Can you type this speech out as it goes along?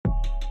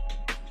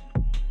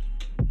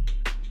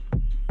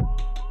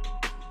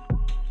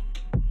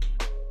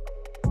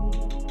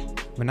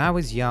When I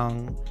was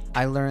young,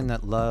 I learned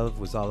that love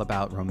was all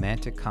about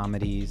romantic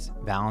comedies,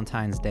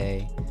 Valentine's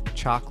Day,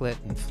 chocolate,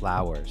 and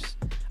flowers.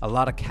 A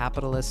lot of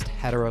capitalist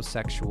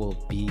heterosexual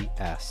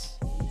BS.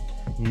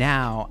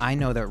 Now, I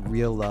know that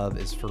real love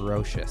is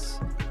ferocious,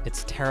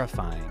 it's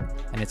terrifying,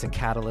 and it's a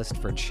catalyst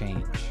for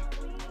change.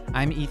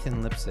 I'm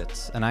Ethan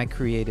Lipsitz, and I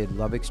created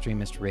Love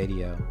Extremist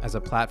Radio as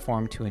a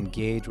platform to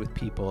engage with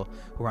people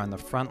who are on the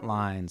front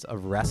lines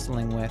of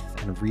wrestling with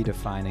and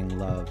redefining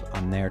love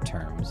on their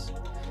terms.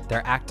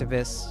 They're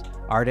activists,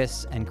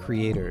 artists, and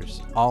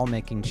creators, all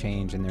making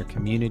change in their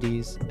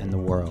communities and the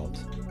world.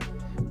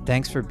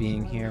 Thanks for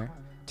being here.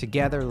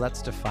 Together,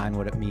 let's define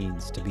what it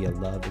means to be a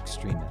love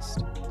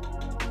extremist.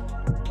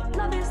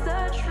 Love is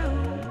the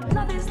truth.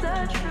 Love is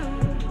the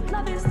truth.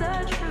 Love is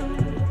the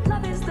truth.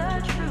 Love is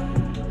the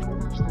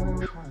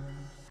truth.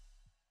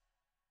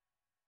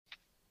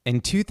 In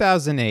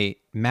 2008,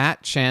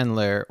 Matt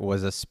Chandler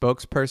was a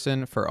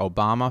spokesperson for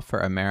Obama for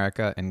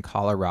America in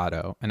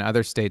Colorado and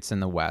other states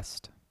in the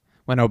West.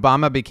 When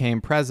Obama became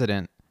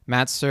president,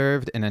 Matt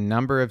served in a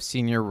number of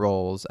senior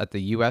roles at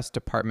the U.S.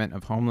 Department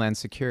of Homeland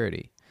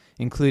Security,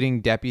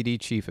 including Deputy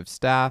Chief of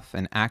Staff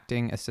and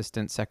Acting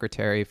Assistant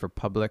Secretary for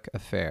Public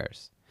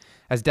Affairs.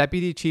 As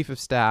Deputy Chief of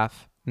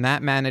Staff,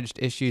 Matt managed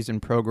issues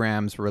and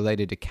programs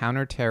related to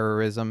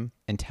counterterrorism,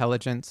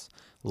 intelligence,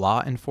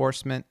 law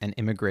enforcement, and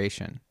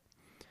immigration.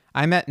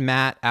 I met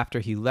Matt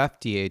after he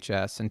left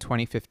DHS in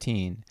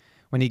 2015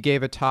 when he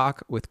gave a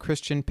talk with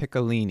Christian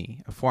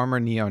Piccolini, a former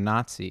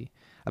neo-Nazi,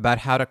 about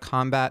how to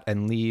combat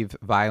and leave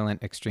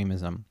violent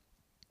extremism.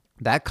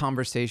 That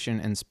conversation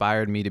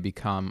inspired me to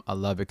become a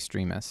love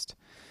extremist.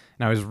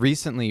 And I was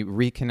recently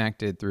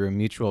reconnected through a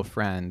mutual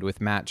friend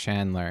with Matt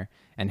Chandler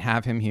and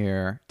have him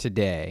here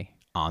today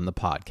on the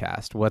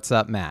podcast. What's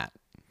up, Matt?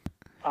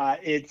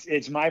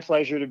 It's my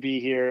pleasure to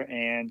be here,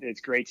 and it's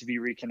great to be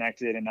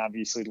reconnected and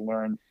obviously to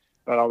learn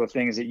about all the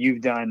things that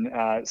you've done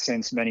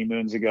since many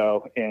moons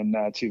ago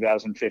in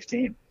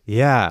 2015.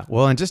 Yeah,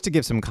 well, and just to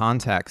give some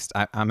context,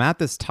 I'm at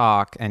this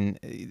talk, and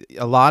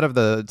a lot of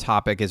the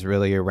topic is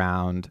really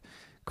around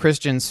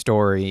Christian's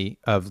story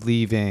of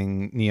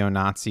leaving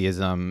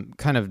neo-Nazism,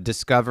 kind of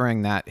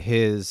discovering that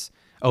his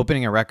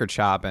opening a record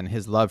shop and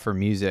his love for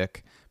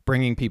music,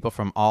 bringing people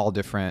from all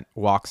different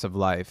walks of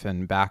life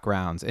and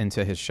backgrounds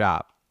into his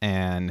shop,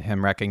 and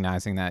him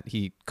recognizing that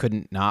he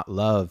couldn't not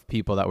love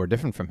people that were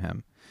different from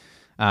him.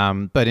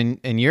 But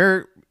in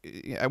your,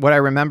 what I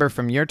remember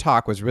from your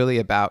talk was really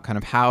about kind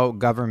of how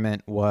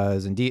government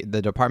was, indeed,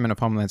 the Department of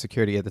Homeland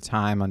Security at the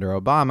time under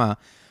Obama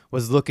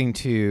was looking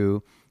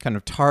to kind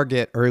of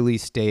target early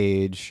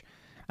stage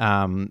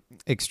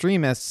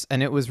extremists.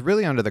 And it was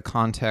really under the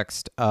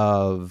context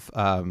of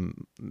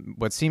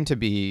what seemed to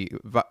be,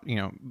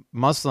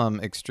 Muslim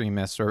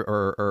extremists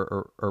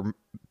or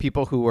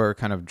people who were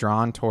kind of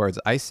drawn towards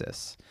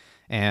ISIS,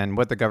 and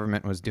what the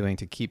government was doing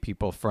to keep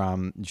people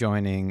from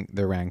joining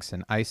the ranks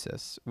in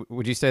ISIS.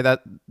 Would you say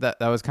that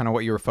was kind of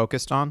what you were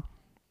focused on?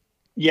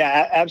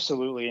 Yeah,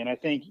 absolutely. And I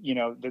think,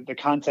 the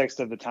context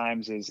of the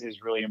times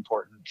is really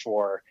important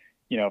for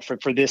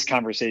this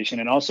conversation,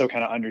 and also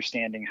kind of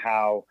understanding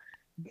how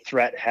the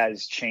threat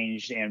has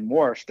changed and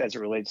morphed as it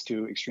relates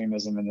to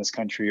extremism in this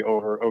country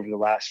over the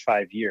last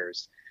 5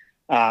 years.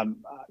 I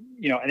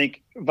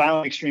think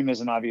violent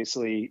extremism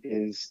obviously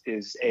is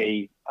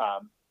a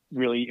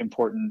really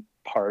important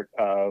part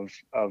of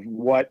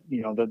what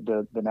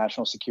the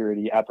national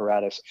security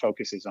apparatus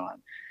focuses on.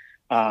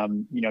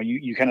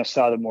 You kind of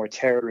saw the more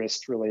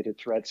terrorist related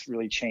threats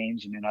really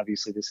change, and then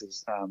obviously this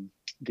is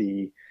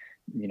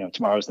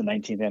tomorrow's the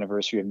 19th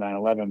anniversary of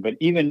 9/11. But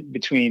even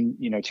between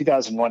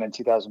 2001 and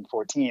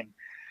 2014,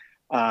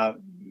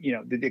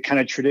 the kind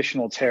of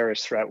traditional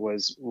terrorist threat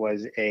was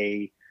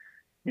a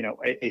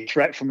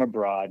threat from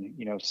abroad,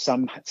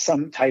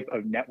 some type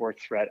of network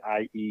threat,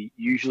 i.e.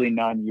 usually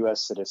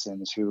non-U.S.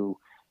 citizens who,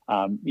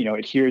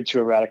 adhered to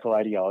a radical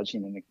ideology.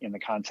 And in the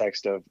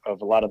context of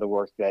a lot of the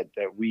work that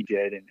we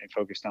did and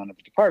focused on at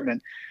the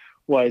department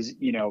was,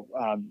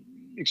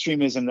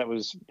 extremism that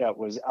was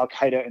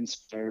Al-Qaeda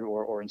inspired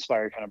or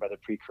inspired kind of by the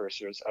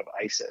precursors of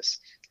ISIS.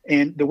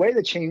 And the way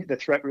the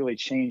threat really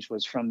changed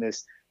was from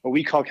this, what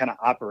we call kind of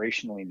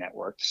operationally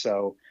networked.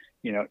 So,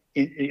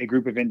 a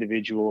group of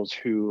individuals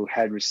who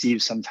had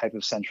received some type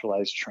of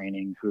centralized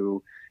training,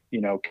 who,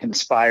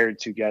 conspired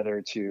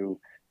together to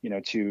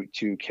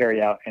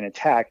carry out an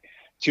attack,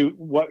 to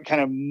what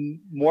kind of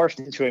morphed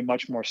into a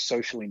much more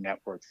socially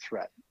networked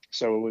threat.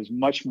 So it was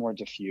much more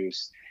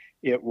diffuse.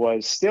 It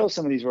was still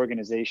some of these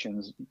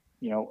organizations,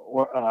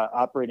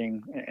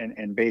 operating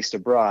and based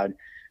abroad,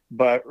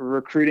 but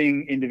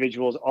recruiting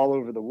individuals all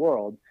over the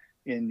world,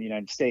 in the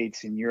United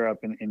States, in Europe,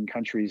 and in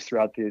countries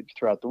throughout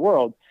the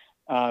world,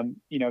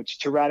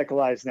 to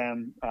radicalize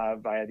them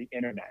via the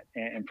internet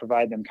and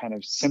provide them kind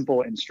of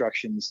simple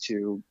instructions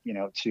to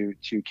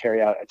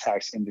carry out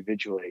attacks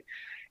individually.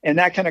 And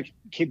that kind of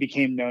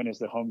became known as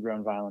the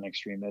homegrown violent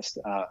extremist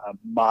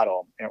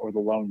model, or the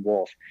lone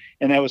wolf.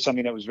 And that was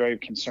something that was very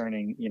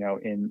concerning,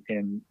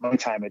 in my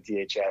time at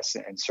DHS,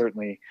 and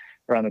certainly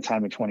around the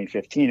time of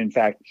 2015. In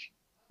fact,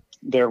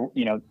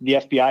 the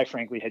FBI,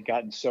 frankly, had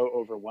gotten so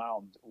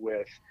overwhelmed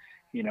with,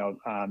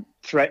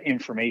 threat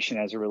information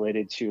as it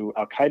related to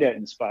Al-Qaeda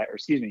inspired, or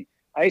excuse me,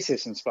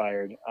 ISIS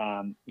inspired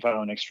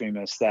violent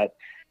extremists that,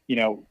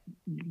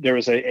 there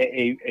was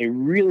a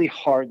really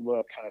hard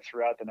look kind of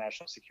throughout the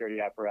national security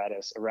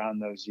apparatus around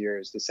those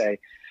years to say,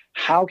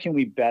 how can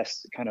we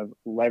best kind of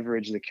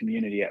leverage the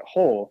community at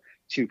whole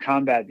to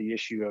combat the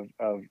issue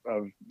of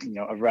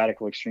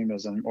radical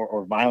extremism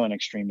or violent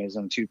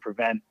extremism to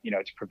prevent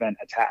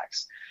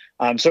attacks.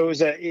 So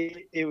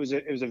it was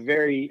a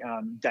very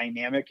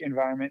dynamic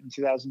environment in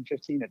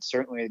 2015. It's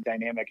certainly a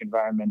dynamic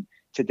environment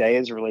today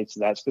as it relates to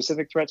that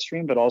specific threat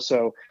stream, but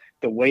also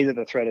the way that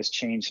the threat has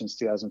changed since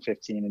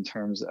 2015 in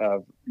terms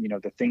of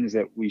the things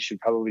that we should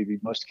probably be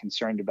most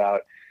concerned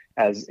about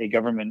as a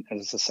government,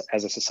 as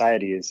a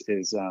society is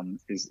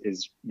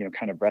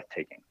kind of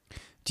breathtaking.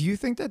 Do you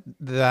think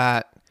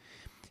that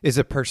is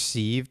a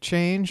perceived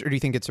change, or do you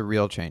think it's a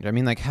real change? I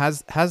mean, like,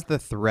 has the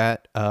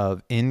threat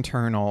of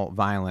internal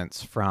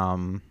violence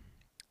from,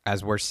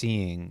 as we're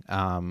seeing,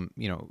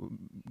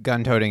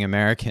 gun-toting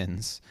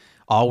Americans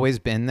always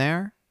been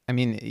there? I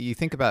mean, you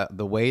think about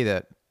the way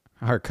that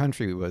our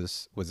country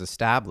was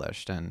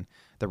established and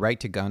the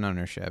right to gun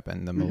ownership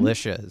and the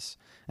militias.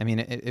 I mean,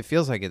 it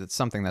feels like it's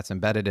something that's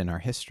embedded in our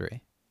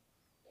history.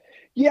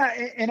 Yeah,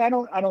 and I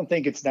don't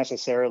think it's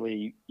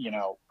necessarily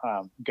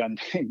gun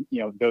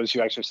those who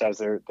exercise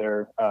their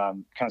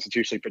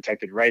constitutionally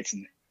protected rights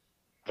in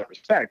that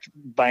respect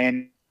by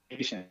any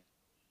nation,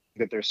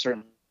 that there's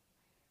certain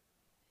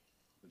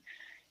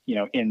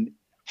in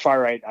far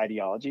right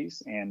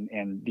ideologies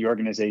and the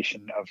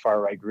organization of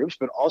far right groups,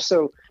 but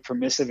also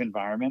permissive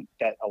environment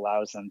that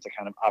allows them to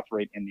kind of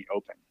operate in the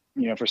open.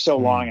 For so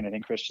long, and I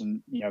think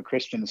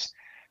Christian's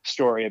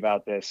story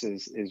about this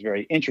is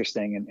very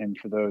interesting, and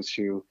for those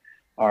who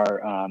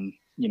are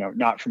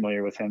not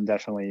familiar with him,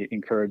 definitely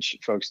encourage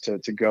folks to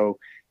go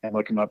and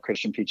look him up.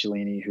 Christian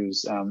Picciolini,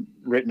 who's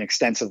written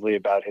extensively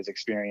about his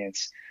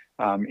experience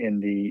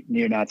in the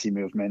neo-Nazi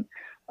movement,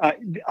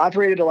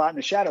 operated a lot in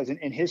the shadows,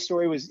 and his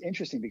story was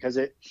interesting because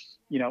it,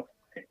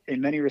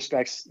 in many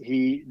respects,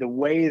 the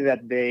way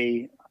that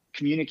they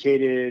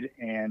communicated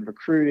and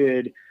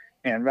recruited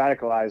and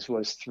radicalized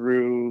was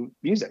through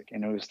music,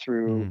 and it was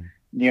through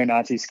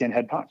neo-Nazi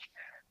skinhead punk,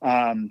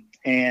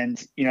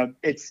 and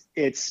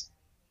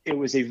it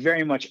was a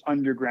very much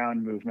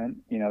underground movement.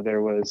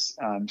 There was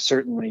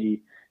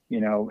certainly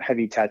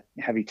heavy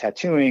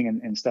tattooing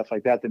and stuff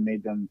like that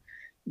made them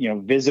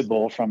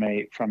visible from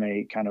a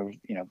kind of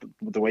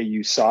the way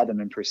you saw them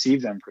and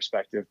perceived them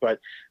perspective, but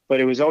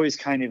it was always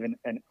kind of an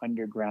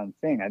underground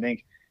thing. I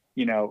think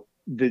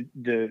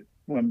the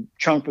when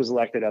Trump was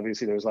elected,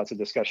 obviously there was lots of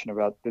discussion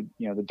about the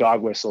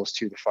dog whistles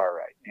to the far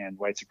right and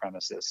white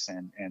supremacists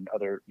and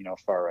other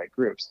far right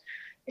groups,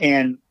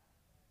 and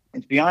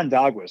it's beyond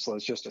dog whistle.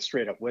 It's just a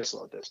straight up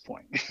whistle at this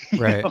point.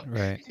 Right.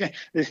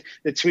 The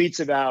tweets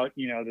about,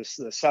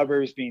 the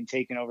suburbs being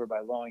taken over by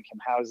low income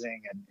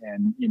housing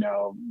and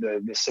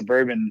the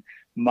suburban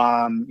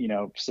mom,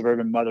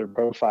 suburban mother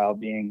profile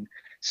being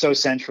so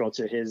central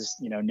to his,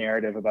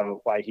 narrative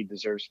about why he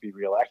deserves to be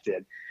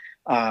reelected,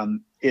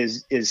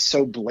 is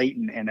so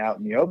blatant and out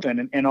in the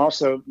open. And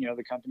also,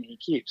 the company he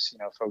keeps,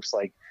 folks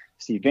like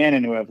Steve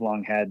Bannon, who have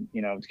long had,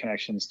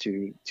 connections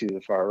to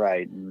the far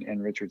right,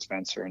 and Richard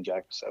Spencer and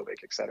Jack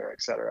Posobiec, et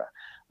cetera,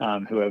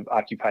 who have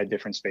occupied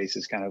different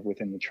spaces kind of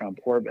within the Trump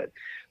orbit.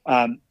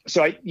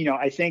 So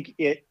I think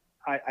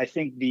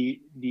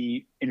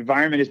the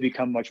environment has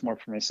become much more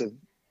permissive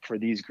for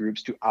these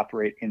groups to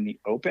operate in the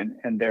open,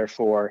 and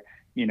therefore,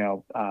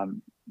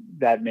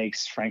 that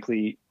makes,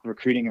 frankly,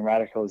 recruiting and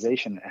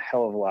radicalization a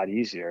hell of a lot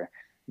easier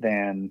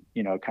than,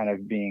 kind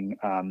of being,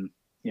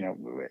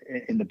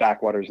 in the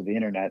backwaters of the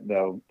internet,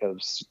 though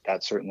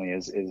that certainly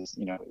is a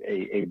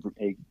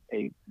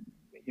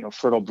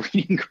fertile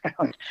breeding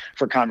ground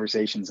for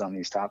conversations on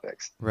these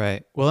topics.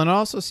 Right. Well, and it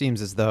also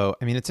seems as though,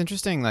 I mean, it's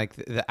interesting, like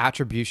the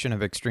attribution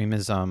of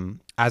extremism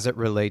as it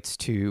relates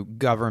to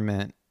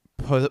government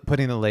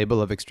putting the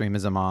label of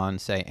extremism on,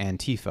 say,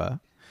 Antifa.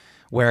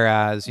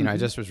 Whereas, I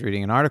just was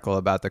reading an article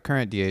about the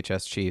current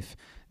DHS chief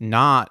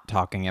not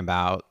talking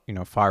about,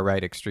 far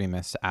right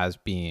extremists as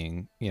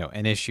being,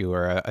 an issue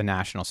or a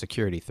national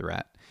security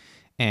threat.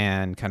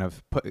 And kind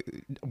of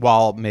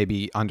while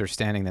maybe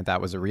understanding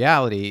that was a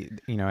reality,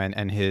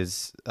 and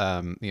his,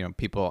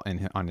 people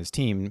on his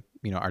team,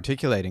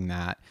 articulating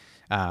that,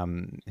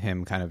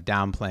 him kind of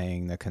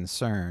downplaying the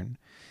concern.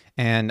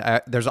 And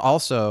there's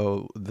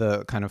also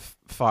the kind of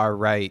far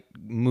right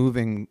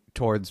moving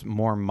towards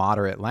more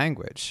moderate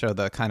language. So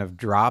the kind of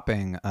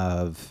dropping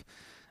of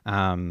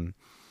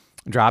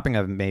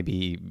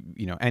maybe,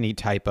 any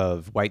type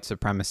of white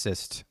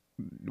supremacist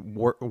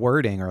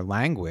wording or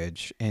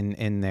language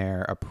in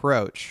their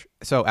approach,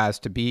 so as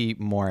to be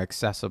more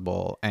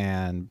accessible.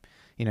 And,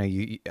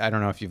 I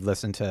don't know if you've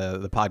listened to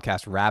the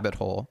podcast Rabbit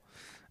Hole,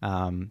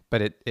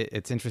 but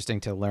it's interesting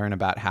to learn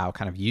about how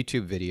kind of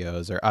YouTube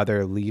videos or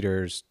other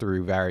leaders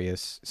through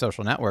various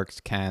social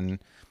networks can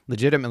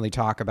legitimately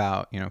talk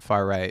about,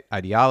 far right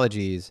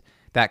ideologies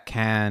that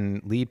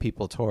can lead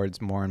people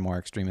towards more and more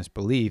extremist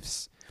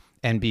beliefs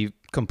and be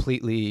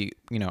completely,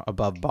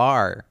 above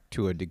bar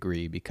to a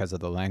degree because of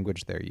the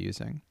language they're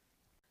using.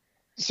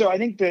 So I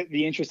think that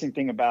the interesting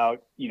thing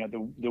about,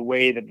 the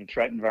way that the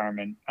threat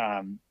environment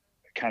kind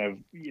of,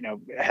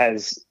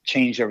 has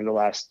changed over the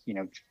last,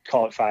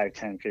 call it 5,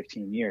 10,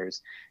 15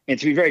 years. And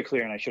to be very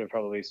clear, and I should have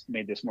probably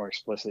made this more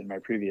explicit in my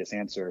previous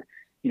answer,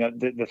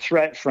 the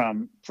threat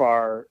from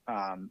far,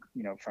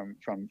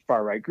 from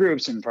far right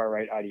groups and far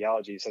right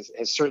ideologies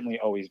has certainly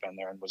always been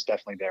there and was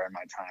definitely there in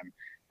my time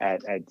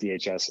at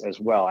DHS as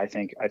well. I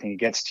think it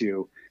gets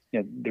to,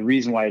 the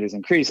reason why it has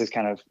increased is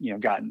kind of,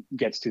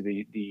 gets to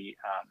the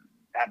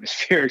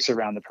atmospherics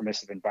around the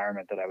permissive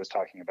environment that I was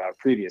talking about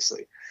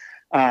previously.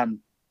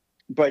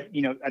 But,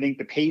 I think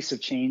the pace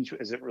of change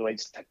as it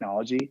relates to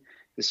technology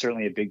is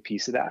certainly a big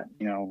piece of that.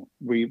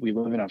 We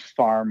live in a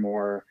far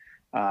more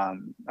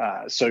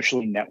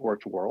socially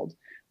networked world,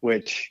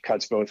 which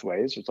cuts both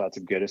ways. There's lots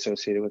of good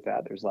associated with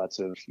that. There's lots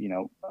of,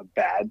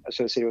 bad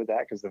associated with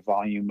that, because the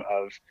volume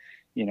of,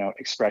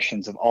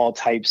 expressions of all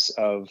types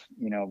of,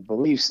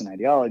 beliefs and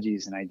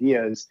ideologies and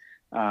ideas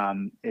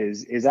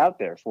is out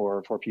there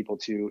for people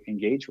to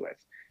engage with.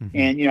 Mm-hmm.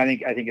 And,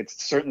 I think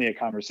it's certainly a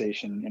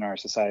conversation in our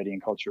society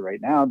and culture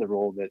right now, the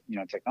role that,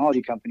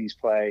 technology companies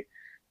play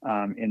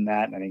in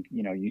that. And I think,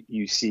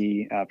 you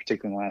see,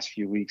 particularly in the last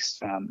few weeks,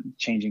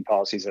 changing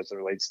policies as it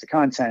relates to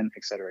content,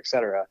 et cetera, et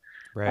cetera.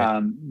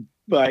 Right.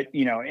 But,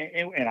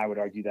 and I would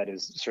argue that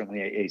is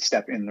certainly a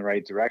step in the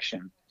right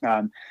direction.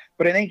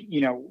 But I think,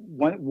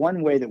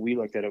 one way that we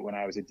looked at it when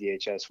I was at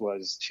DHS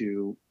was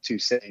to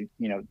say,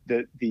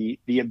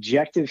 the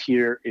objective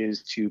here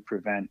is to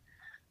prevent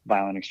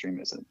violent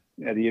extremism.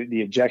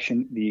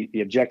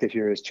 The objective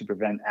here is to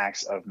prevent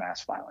acts of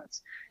mass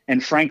violence.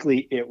 And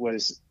frankly, it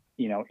was,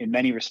 in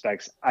many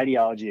respects,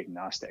 ideology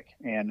agnostic.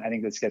 And I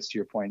think this gets to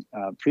your point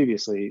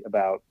previously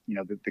about,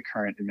 the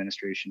current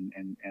administration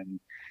and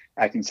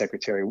Acting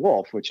Secretary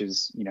Wolf, which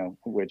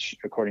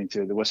according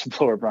to the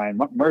whistleblower Brian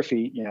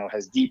Murphy,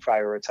 has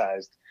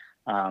deprioritized,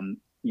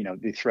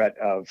 the threat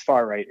of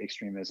far right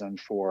extremism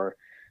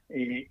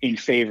in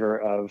favor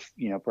of,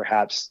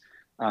 perhaps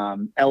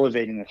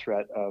elevating the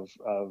threat of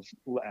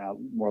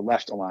more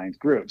left aligned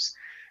groups.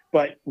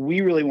 But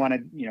we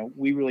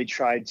really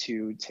tried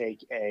to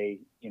take an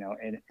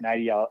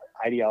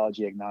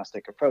ideology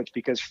agnostic approach,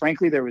 because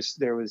frankly, there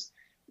was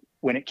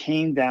when it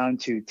came down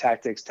to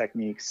tactics,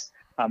 techniques,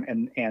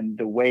 and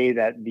the way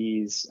that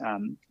these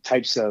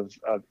types of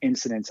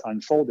incidents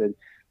unfolded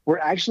were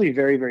actually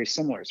very, very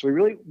similar. So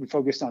we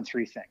focused on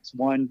three things.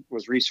 One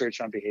was research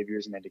on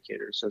behaviors and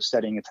indicators. So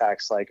studying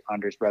attacks like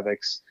Anders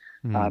Breivik's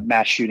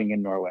mass shooting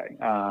in Norway,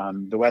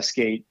 the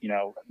Westgate,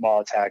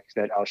 mall attack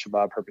that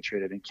al-Shabaab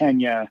perpetrated in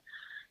Kenya,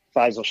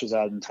 Faisal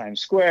Shahzad in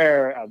Times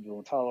Square,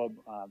 Abdul Talib,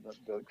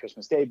 the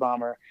Christmas Day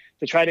bomber,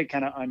 to try to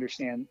kind of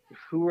understand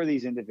who were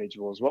these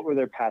individuals, what were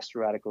their past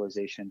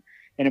radicalization,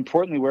 and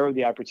importantly, where were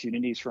the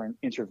opportunities for an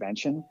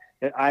intervention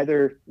that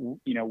either,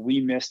 we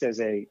missed as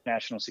a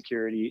national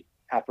security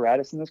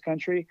apparatus in this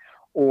country,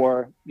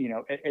 or,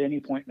 at any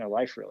point in their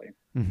life, really.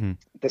 Mm-hmm.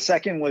 The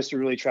second was to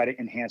really try to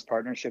enhance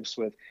partnerships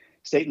with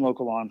state and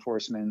local law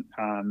enforcement,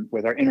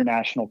 with our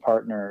international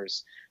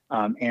partners,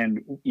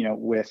 and,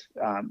 with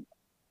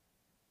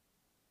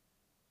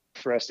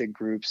arrested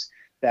groups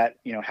that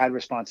had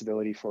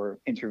responsibility for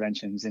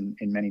interventions in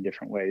many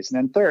different ways. And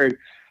then third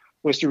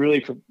was to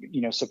really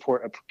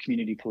support a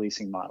community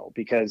policing model,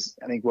 because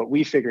I think what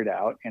we figured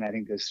out, and I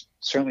think this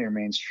certainly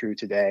remains true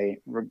today,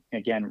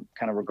 again,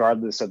 kind of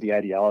regardless of the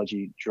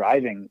ideology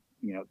driving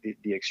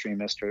the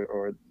extremist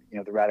or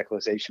the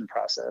radicalization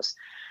process,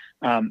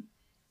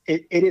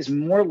 it is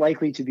more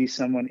likely to be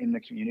someone in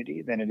the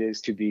community than it is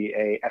to be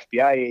a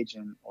FBI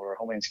agent or a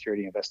Homeland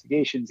Security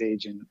investigations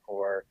agent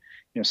or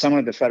someone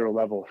at the federal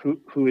level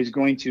who is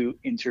going to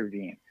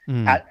intervene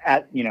at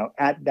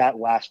that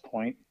last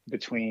point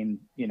between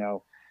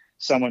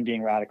someone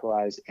being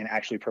radicalized and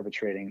actually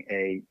perpetrating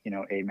a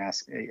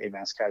mass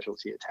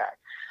casualty attack.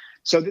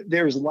 So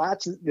there's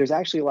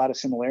actually a lot of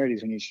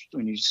similarities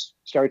when you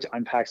start to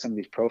unpack some of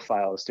these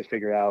profiles to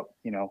figure out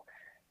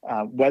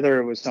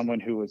whether it was someone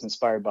who was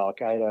inspired by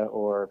Al-Qaeda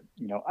or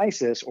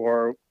ISIS,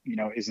 or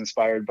is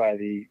inspired by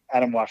the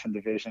Atom Waffen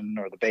division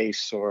or the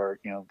base or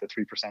the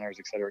Three Percenters,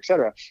 et cetera, et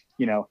cetera.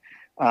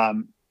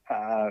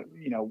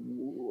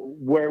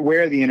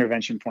 Where are the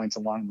intervention points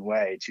along the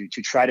way to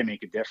try to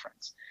make a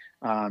difference,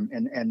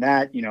 and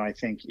that I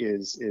think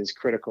is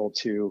critical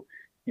to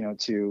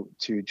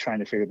trying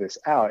to figure this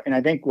out. And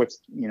I think what's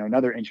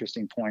another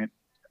interesting point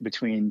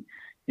between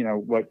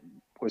what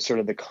was sort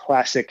of the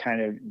classic kind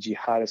of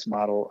jihadist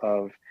model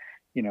of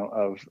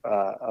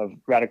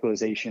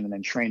radicalization and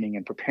then training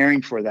and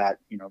preparing for that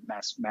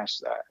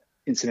mass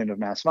incident of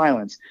mass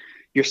violence.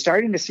 You're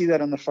starting to see that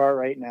on the far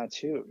right now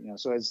too.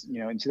 So as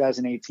in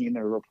 2018,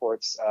 there were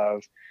reports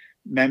of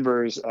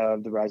members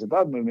of the Rise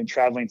Above movement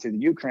traveling to the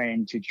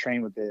Ukraine to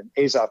train with the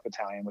Azov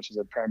Battalion, which is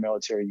a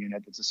paramilitary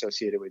unit that's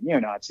associated with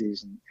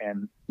neo-Nazis,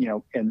 and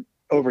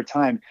over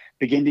time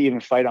begin to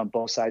even fight on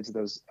both sides of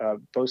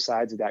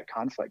that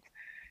conflict.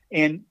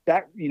 And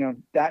that,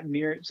 that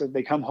mirror, so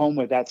they come home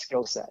with that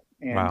skill set,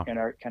 Wow. and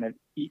are kind of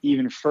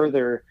even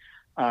further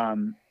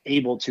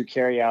able to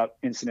carry out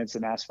incidents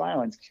of mass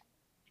violence.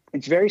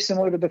 It's very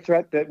similar to the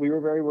threat that we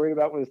were very worried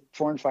about with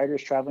foreign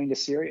fighters traveling to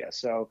Syria.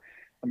 So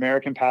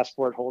American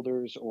passport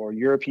holders or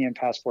European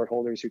passport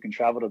holders who can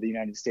travel to the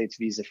United States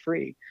visa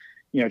free,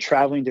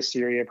 traveling to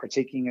Syria,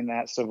 partaking in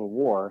that civil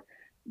war,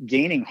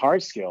 gaining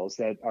hard skills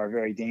that are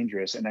very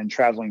dangerous, and then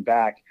traveling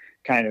back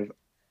kind of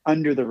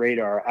under the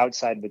radar,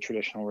 outside of the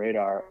traditional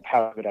radar of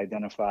how it would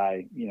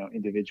identify,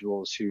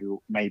 individuals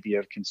who might be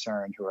of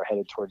concern who are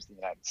headed towards the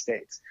United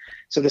States.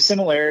 So the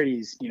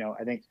similarities,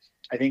 I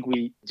think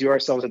we do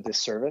ourselves a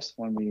disservice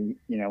when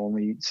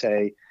we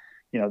say,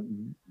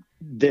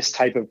 this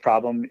type of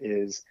problem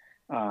is,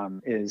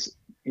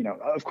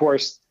 of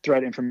course,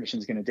 threat information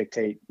is going to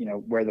dictate,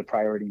 where the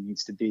priority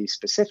needs to be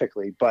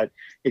specifically. But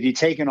if you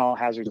take an all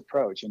hazards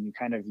approach and you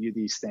kind of view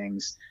these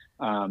things,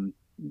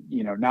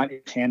 not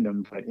in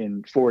tandem, but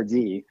in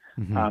 4D,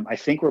 I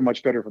think we're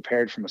much better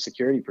prepared from a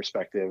security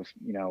perspective,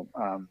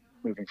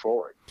 moving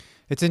forward.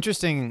 It's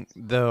interesting,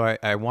 though.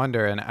 I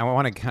wonder, and I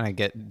want to kind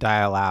of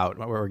dial out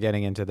where we're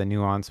getting into the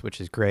nuance, which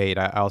is great.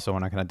 I also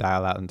want to kind of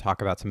dial out and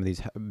talk about some of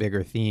these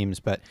bigger themes.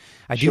 But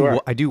I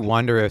do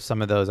wonder if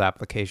some of those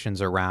applications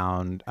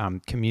around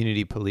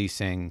community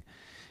policing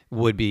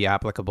would be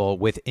applicable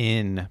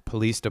within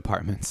police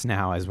departments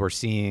now, as we're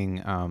seeing,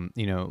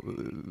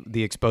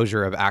 the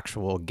exposure of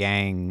actual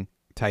gang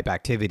type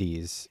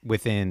activities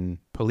within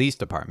police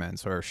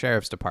departments or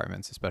sheriff's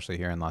departments, especially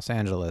here in Los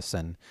Angeles.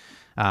 And,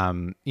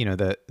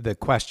 the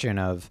question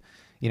of,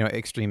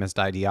 extremist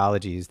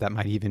ideologies that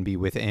might even be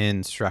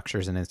within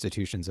structures and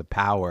institutions of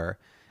power,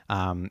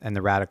 and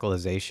the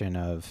radicalization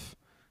of,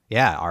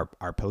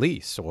 our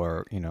police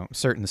or,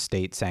 certain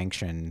state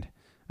sanctioned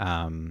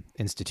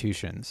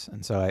institutions.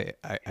 And so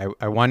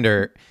I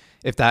wonder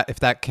if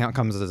that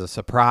comes as a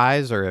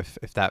surprise, or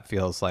if that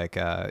feels like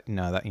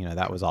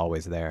that was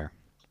always there.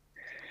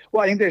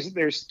 Well, I think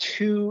there's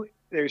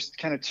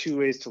kind of two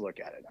ways to look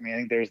at it. I mean, I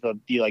think there's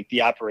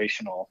the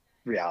operational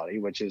reality,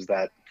 which is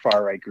that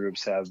far right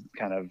groups have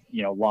kind of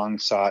long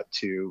sought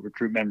to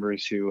recruit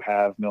members who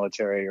have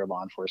military or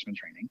law enforcement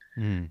training.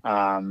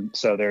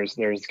 So there's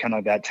kind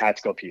of that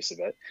tactical piece of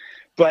it.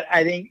 But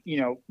I think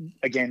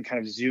again, kind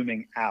of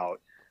zooming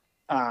out,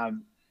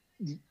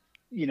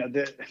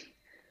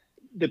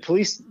 the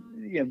police,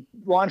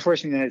 law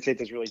enforcement in the United States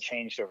has really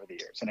changed over the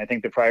years. And I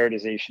think the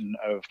prioritization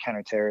of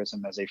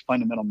counterterrorism as a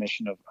fundamental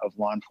mission of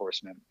law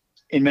enforcement,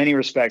 in many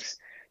respects,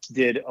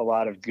 did a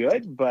lot of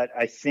good, but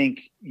I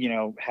think,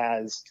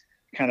 has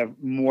kind of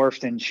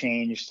morphed and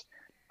changed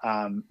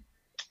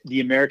the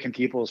American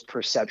people's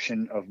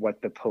perception of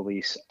what the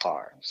police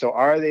are. So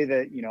are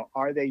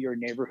they your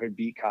neighborhood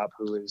beat cop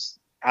who is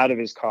out of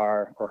his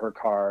car or her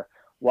car,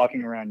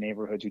 walking around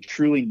neighborhoods, who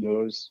truly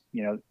knows,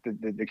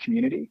 the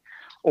community?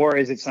 Or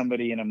is it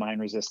somebody in a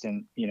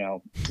mine-resistant,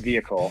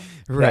 vehicle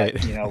right.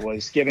 that,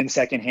 was given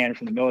secondhand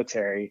from the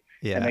military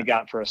and they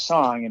got for a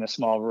song in a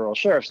small rural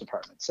sheriff's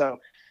department? So,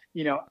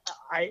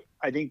 I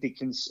think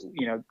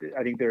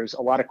I think there's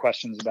a lot of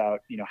questions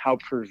about, how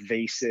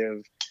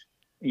pervasive,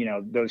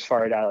 those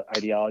far right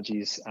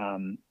ideologies,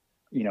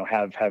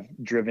 have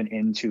driven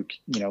into,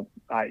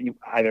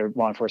 either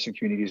law enforcement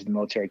communities, the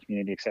military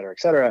community, et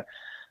cetera,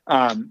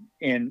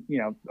 and,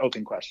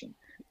 open question.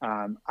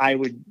 I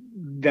would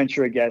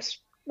venture a guess,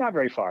 not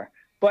very far,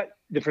 but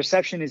the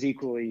perception is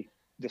equally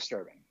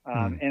disturbing.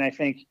 And I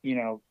think,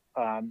 a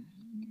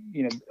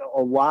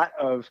lot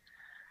of,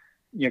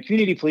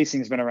 community policing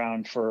has been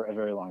around for a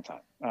very long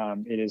time.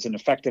 It is an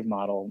effective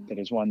model. It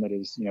is one that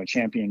is,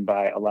 championed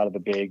by a lot of the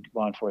big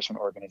law enforcement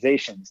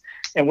organizations.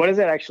 And what does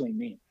that actually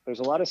mean?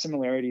 There's a lot of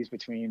similarities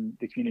between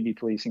the community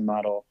policing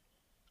model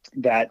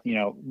that,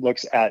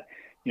 looks at,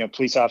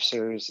 police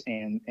officers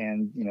and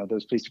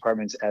those police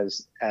departments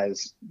as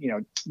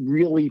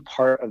really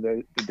part of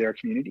their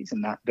communities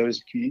and not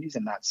those communities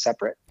and not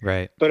separate.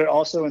 Right. But it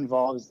also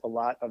involves a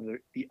lot of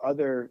the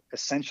other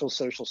essential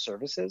social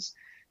services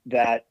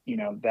that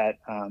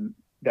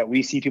that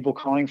we see people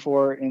calling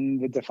for in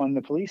the defund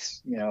the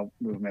police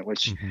movement,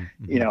 which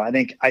I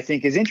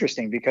think is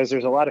interesting because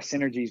there's a lot of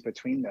synergies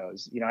between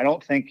those. I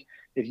don't think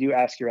if you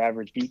ask your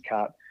average beat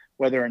cop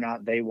whether or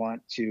not they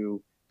want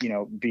to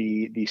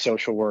be the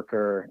social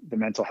worker, the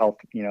mental health,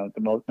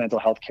 the mental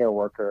health care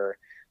worker,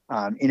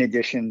 in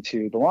addition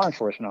to the law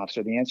enforcement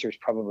officer, the answer is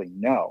probably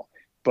no.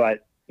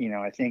 But,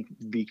 I think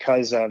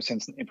because of,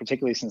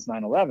 particularly since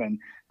 9/11,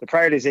 the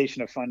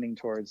prioritization of funding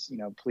towards,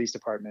 police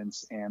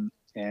departments and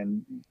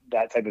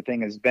that type of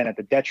thing has been at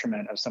the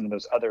detriment of some of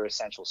those other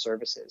essential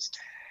services.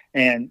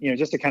 And,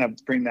 just to kind of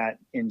bring that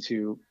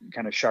into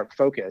kind of sharp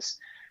focus,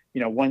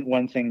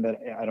 one thing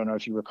that I don't know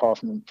if you recall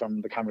from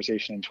the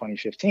conversation in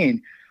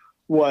 2015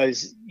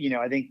 was,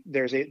 I think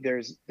there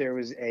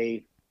was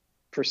a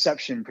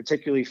perception,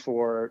 particularly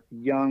for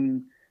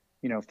young,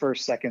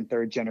 first, second,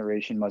 third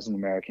generation Muslim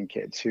American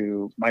kids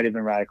who might have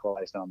been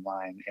radicalized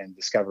online and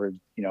discovered,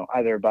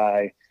 either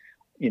by,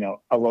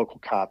 a local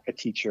cop, a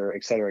teacher,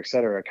 et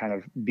cetera, kind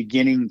of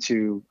beginning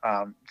to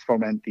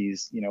foment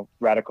these,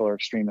 radical or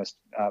extremist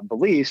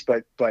beliefs,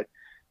 but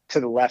to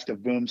the left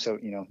of boom, so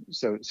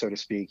to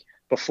speak,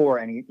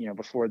 before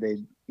before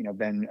they'd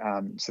been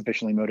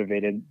sufficiently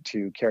motivated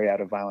to carry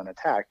out a violent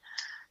attack.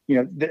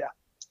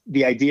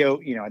 The idea,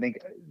 I think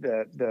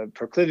the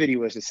proclivity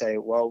was to say,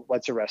 well,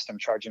 let's arrest him,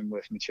 charge him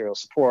with material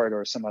support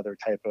or some other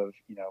type of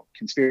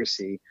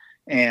conspiracy,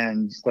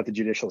 and let the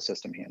judicial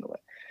system handle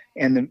it.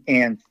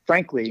 And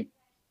frankly,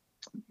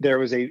 there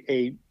was I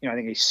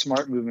think a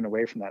smart movement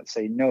away from that.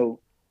 Say no,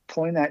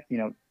 pulling that,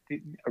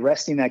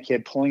 arresting that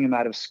kid, pulling him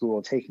out of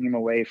school, taking him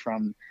away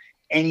from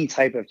any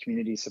type of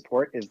community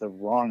support is the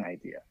wrong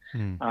idea.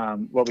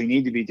 What we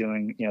need to be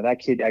doing, that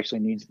kid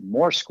actually needs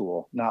more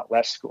school, not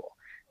less school.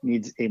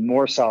 Needs a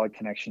more solid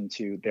connection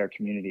to their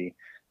community,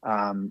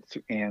 and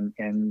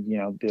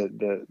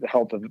the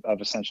help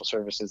of essential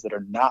services that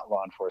are not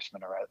law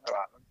enforcement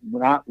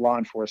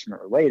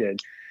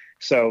related.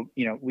 So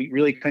we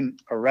really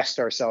couldn't arrest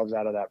ourselves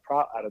out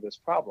of this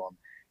problem.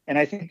 And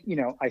I think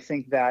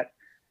that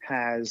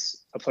has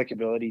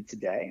applicability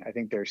today. I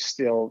think there's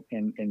still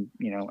I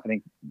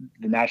think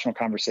the national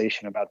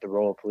conversation about the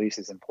role of police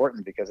is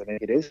important, because I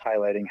think it is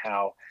highlighting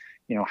how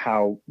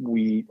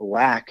we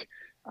lack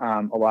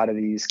a lot of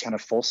these kind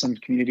of fulsome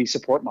community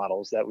support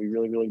models that we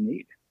really, really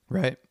need.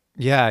 Right.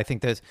 Yeah, I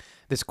think there's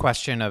this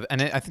question of,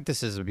 and I think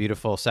this is a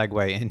beautiful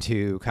segue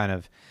into kind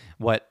of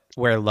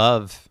where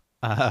love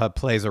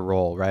plays a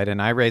role, right?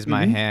 And I raised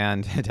my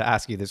hand to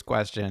ask you this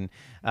question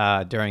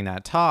during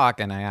that talk,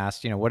 and I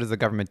asked, what is the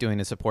government doing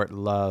to support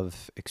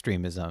love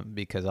extremism?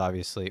 Because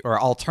obviously, or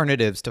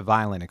alternatives to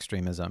violent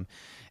extremism,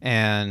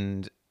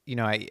 and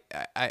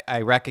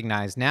I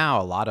recognize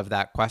now a lot of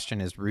that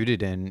question is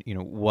rooted in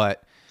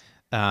what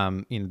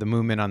the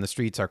movement on the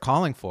streets are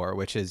calling for,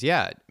 which is,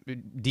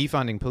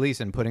 defunding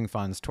police and putting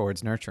funds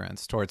towards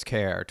nurturance, towards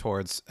care,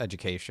 towards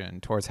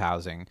education, towards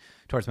housing,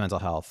 towards mental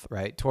health,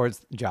 right?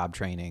 Towards job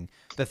training,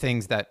 the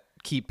things that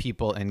keep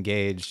people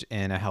engaged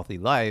in a healthy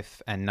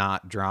life and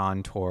not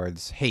drawn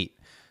towards hate,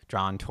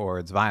 drawn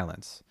towards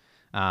violence.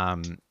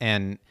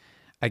 And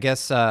I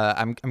guess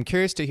I'm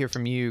curious to hear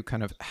from you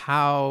kind of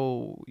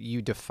how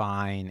you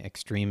define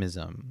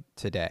extremism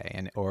today,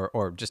 and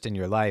or just in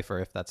your life, or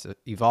if that's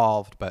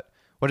evolved, but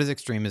what does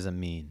extremism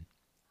mean?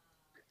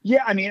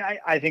 Yeah, I mean,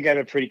 I think I have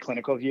a pretty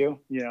clinical view.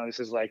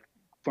 This is like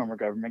former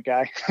government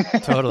guy.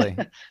 Totally.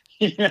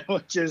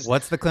 Which is,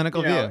 what's the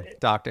clinical view,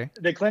 doctor?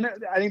 I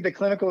think the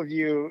clinical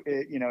view,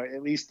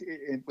 at least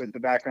with the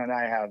background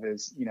I have,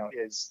 is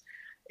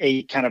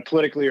a kind of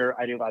politically or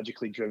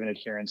ideologically driven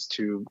adherence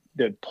to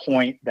the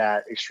point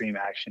that extreme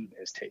action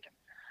is taken.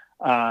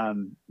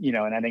 And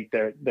I think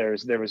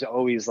there was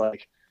always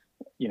like,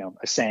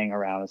 a saying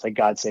around, it's like,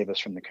 God save us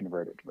from the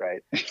converted,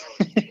 right?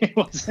 It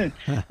wasn't,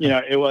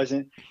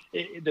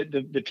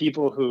 the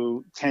people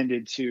who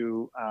tended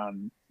to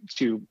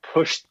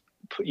push,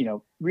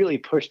 really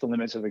push the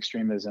limits of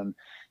extremism,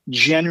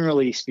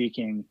 generally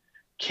speaking,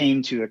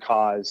 came to the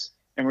cause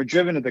and were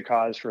driven to the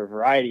cause for a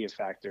variety of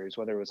factors,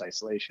 whether it was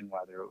isolation,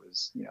 whether it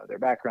was, their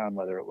background,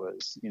 whether it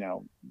was,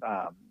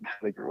 how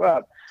they grew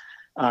up,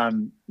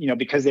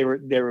 because they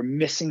were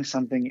missing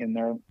something in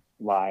their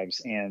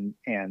lives, and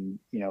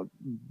the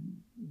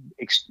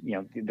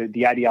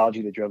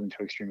ideology that drove them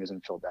to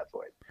extremism filled that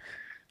void.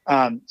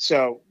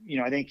 So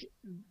I think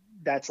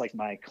that's like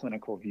my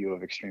clinical view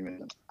of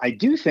extremism. I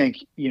do think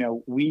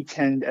we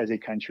tend as a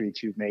country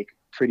to make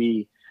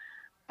pretty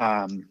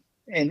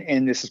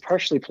and this is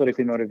partially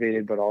politically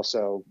motivated, but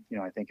also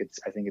I think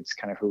it's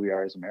kind of who we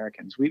are as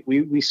Americans.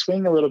 We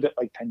swing a little bit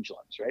like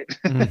pendulums, right?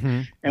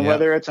 And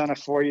whether it's on a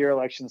 4-year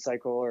election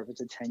cycle, or if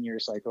it's a 10-year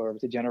cycle, or if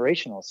it's a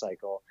generational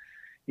cycle,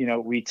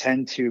 we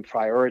tend to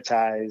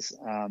prioritize,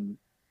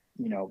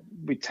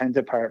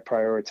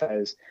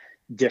 prioritize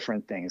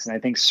different things. And I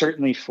think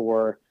certainly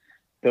for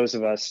those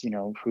of us,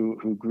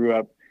 who grew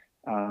up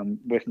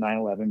with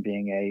 9/11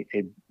 being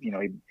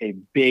a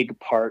big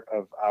part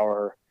of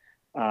our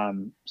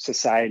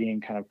society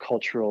and kind of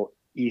cultural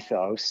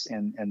ethos,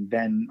 and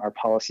then our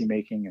policy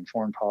making and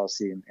foreign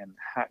policy, and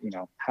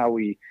how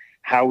we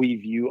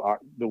view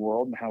the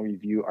world and how we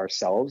view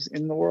ourselves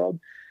in the world,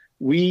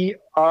 we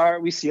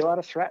see a lot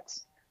of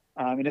threats.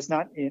 And it's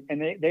not,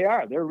 and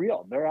they're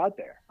real, they're out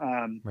there.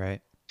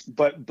 Right.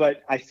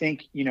 But I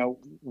think,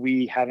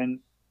 we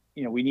haven't,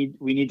 we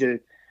need to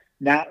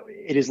not,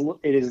 it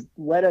is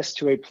led us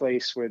to a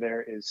place where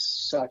there is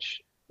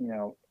such,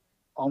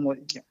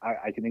 almost,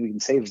 I think we can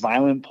say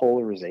violent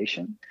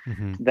polarization,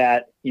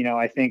 that,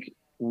 I think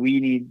we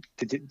need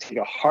to take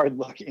a hard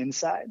look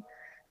inside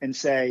and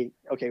say,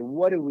 okay,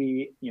 what do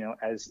we,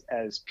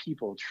 as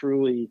people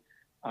truly,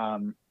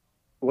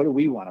 what do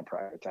we want to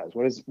prioritize?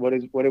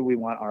 What do we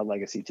want our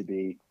legacy to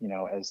be,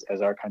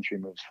 as our country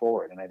moves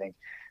forward? And I think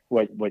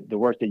what the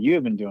work that you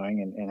have been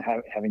doing, and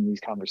having these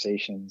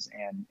conversations,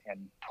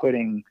 and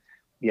putting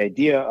the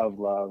idea of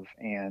love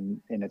and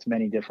in its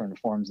many different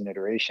forms and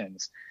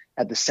iterations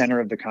at the center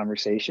of the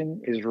conversation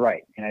is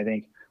right. And I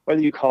think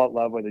whether you call it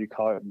love, whether you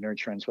call it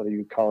nurturance, whether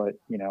you call it,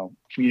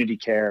 community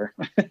care,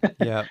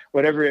 Yeah.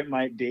 whatever it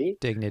might be,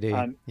 Dignity.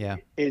 Yeah.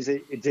 is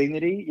it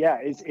dignity? Yeah,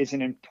 it's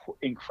an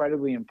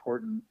incredibly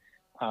important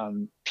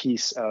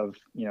piece of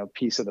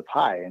the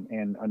pie,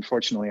 and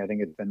unfortunately, I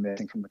think it's been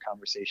missing from the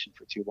conversation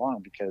for too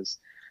long, because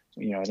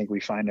I think we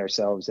find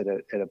ourselves at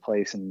a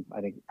place, and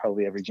I think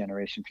probably every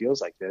generation feels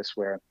like this,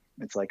 where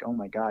it's like, oh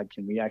my God,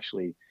 can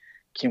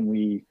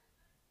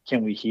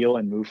we heal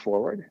and move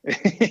forward?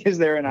 Is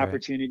there an Right.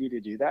 opportunity to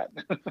do that?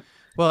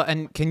 Well,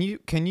 and can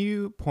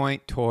you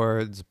point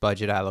towards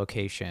budget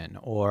allocation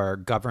or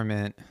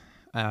government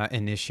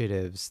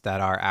initiatives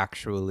that are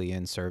actually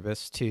in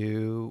service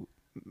to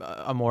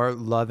a more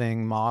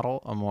loving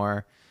model, a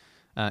more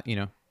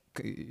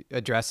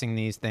addressing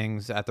these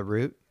things at the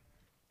root?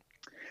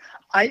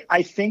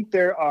 I think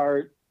there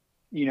are,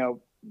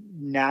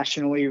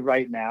 nationally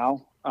right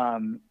now,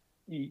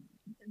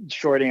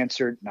 short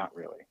answer, not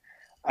really.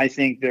 I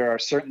think there are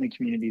certainly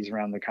communities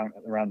around the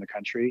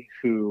country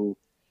who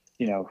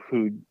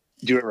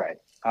do it right.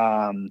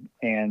 And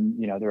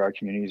there are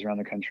communities around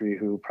the country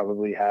who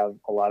probably have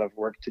a lot of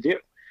work to do.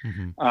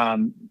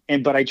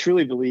 Mm-hmm. But I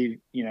truly believe,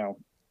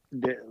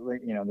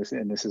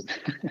 this is,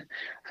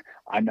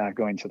 I'm not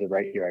going to the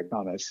right here, I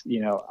promise.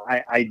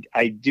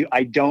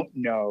 I don't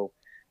know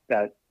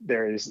that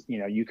there is,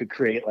 you could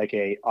create like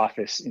a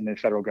office in the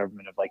federal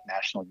government of like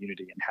national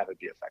unity and have it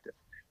be effective,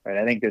 right?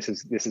 I think this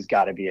has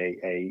got to be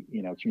a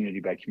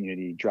community by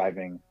community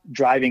driving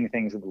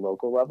things at the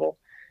local level,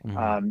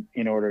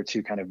 in order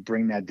to kind of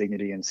bring that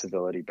dignity and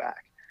civility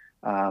back.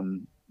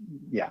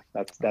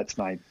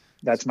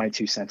 That's my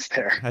 2 cents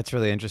there. That's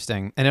really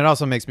interesting. And it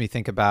also makes me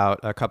think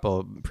about a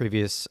couple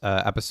previous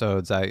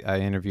episodes. I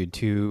interviewed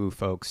 2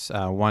 folks.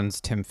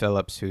 One's Tim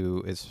Phillips,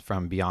 who is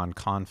from Beyond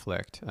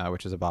Conflict,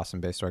 which is a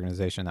Boston-based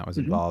organization that was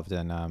involved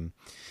in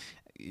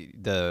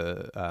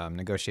the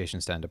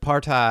negotiations to end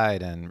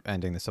apartheid and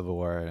ending the civil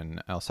war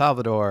in El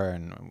Salvador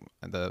and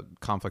the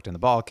conflict in the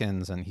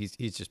Balkans. And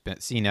he's just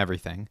seen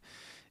everything.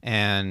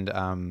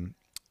 And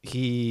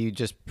he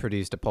just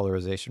produced a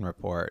polarization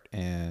report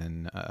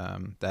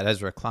that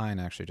Ezra Klein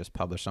actually just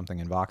published something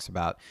in Vox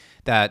about,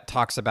 that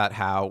talks about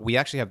how we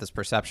actually have this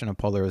perception of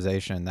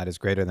polarization that is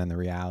greater than the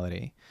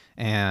reality.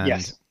 And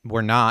yes,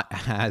 we're not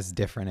as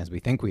different as we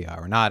think we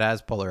are. We're not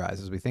as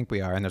polarized as we think we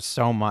are. And there's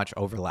so much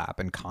overlap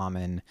and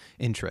common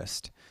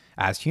interest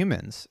as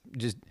humans.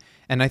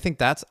 And I think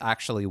that's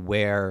actually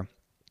where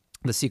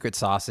the secret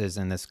sauce is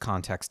in this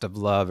context of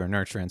love or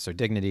nurturance or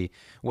dignity,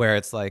 where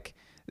it's like,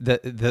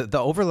 the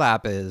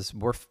overlap is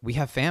we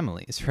have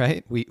families,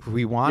 right?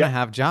 We want to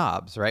have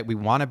jobs, right? We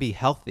want to be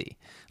healthy.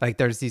 Like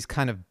there's these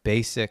kind of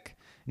basic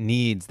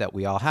needs that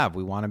we all have.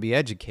 We want to be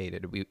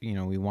educated.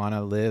 We want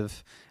to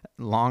live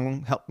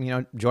long,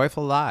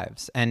 joyful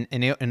lives. And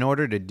in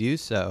order to do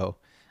so,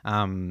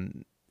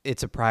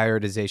 it's a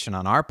prioritization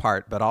on our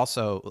part, but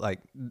also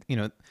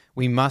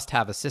we must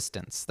have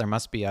assistance. There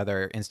must be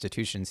other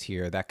institutions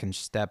here that can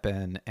step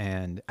in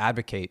and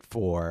advocate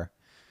for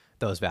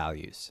those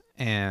values.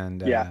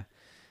 And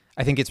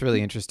I think it's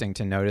really interesting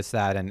to notice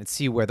that and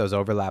see where those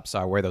overlaps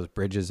are, where those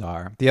bridges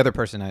are. The other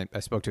person I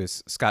spoke to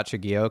is Scott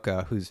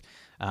Shigioka, who's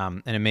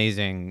an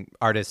amazing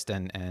artist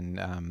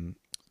and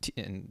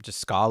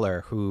just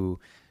scholar who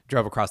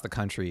drove across the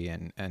country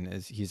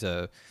he's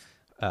a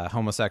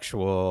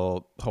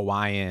homosexual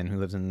Hawaiian who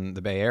lives in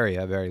the Bay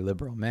Area, a very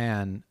liberal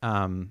man,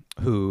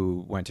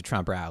 who went to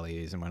Trump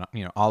rallies and went,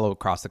 all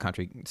across the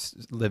country,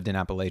 lived in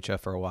Appalachia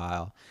for a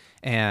while.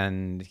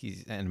 And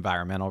he's an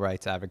environmental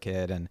rights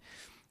advocate. And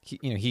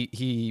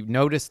he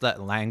noticed that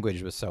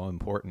language was so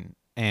important.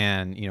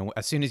 And,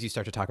 as soon as you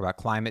start to talk about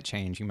climate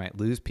change, you might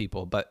lose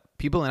people, but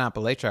people in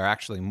Appalachia are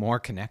actually more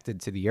connected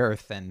to the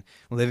earth and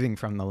living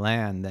from the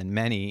land than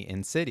many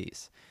in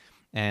cities.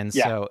 And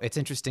so it's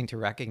interesting to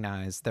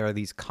recognize there are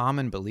these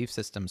common belief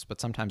systems, but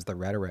sometimes the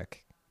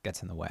rhetoric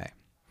gets in the way.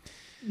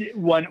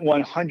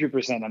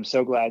 100%. I'm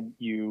so glad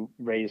you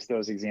raised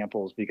those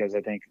examples, because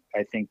I think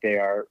they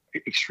are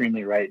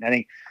extremely right. And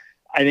I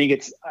think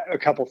it's a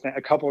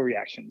couple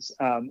reactions.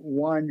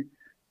 One,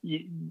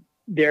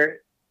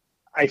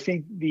 I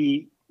think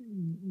the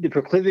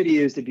proclivity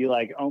is to be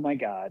like, oh my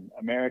God,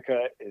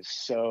 America is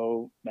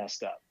so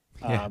messed up.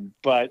 Yeah.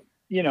 But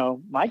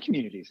my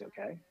community's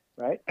okay.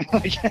 Right.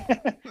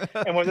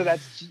 and whether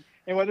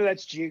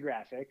that's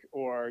geographic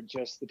or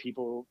just the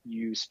people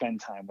you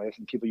spend time with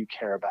and people you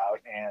care about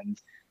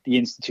and the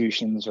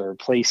institutions or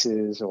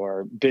places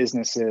or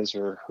businesses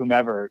or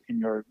whomever in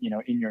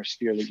your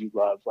sphere that you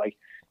love, like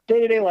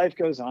day-to-day life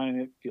goes on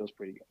and it feels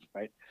pretty good.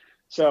 Right.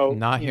 So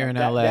not here in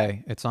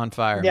LA. It's on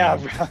fire.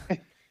 Yeah.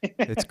 Right.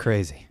 It's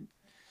crazy.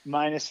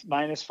 Minus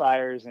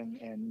fires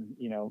and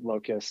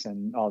locusts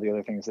and all the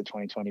other things that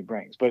 2020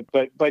 brings.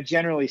 But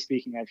generally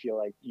speaking, I feel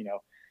like,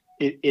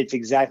 it's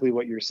exactly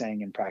what you're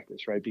saying in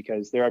practice, right?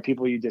 Because there are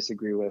people you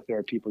disagree with. There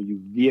are people you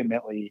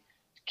vehemently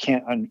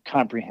can't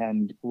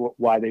comprehend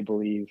why they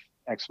believe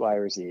X, Y,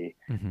 or Z.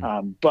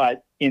 Mm-hmm.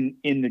 But in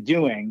the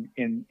doing,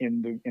 in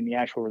the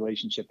actual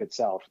relationship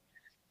itself,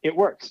 it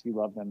works. You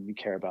love them, you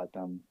care about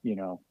them, you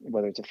know,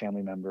 whether it's a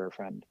family member or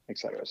friend, et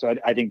cetera. So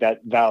I think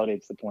that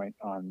validates the point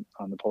on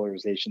the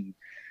polarization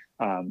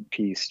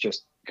piece,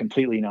 just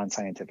completely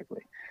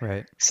non-scientifically.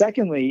 Right.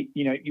 Secondly,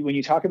 you know, when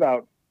you talk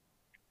about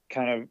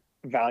kind of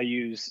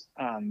values,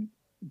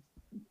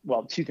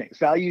 well, two things.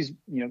 Values,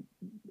 you know,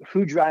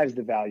 who drives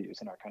the values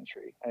in our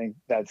country? I think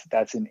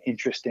that's an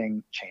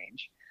interesting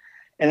change.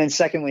 And then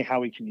secondly,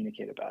 how we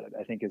communicate about it,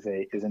 I think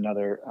is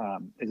another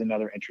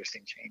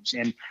interesting change.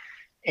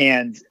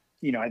 And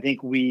you know, I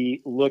think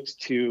we looked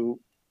to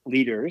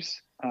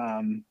leaders,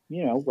 you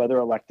know, whether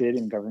elected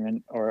in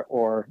government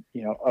or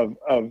you know,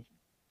 of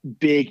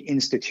big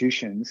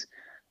institutions,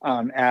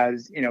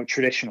 as you know,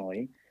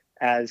 traditionally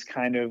as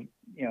kind of,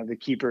 you know, the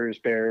keepers,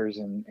 bearers,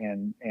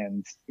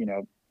 and you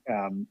know,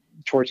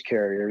 torch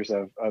carriers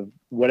of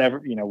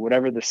whatever, you know,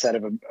 whatever the set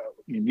of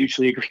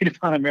mutually agreed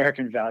upon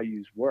American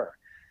values were.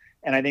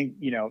 And I think,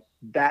 you know,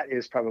 that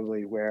is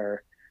probably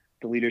where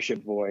the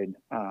leadership void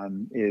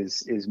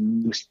is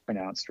most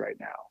pronounced right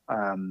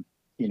now.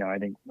 You know, I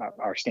think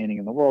our standing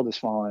in the world has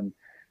fallen.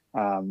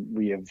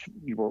 We're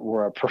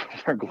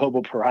a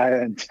global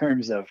pariah in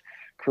terms of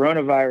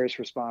coronavirus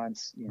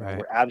response. You know, Right.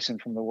 we're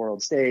absent from the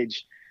world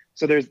stage.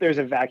 So there's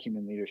a vacuum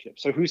in leadership.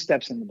 So who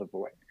steps into the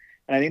void?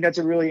 And I think that's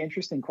a really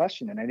interesting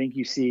question. And I think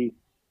you see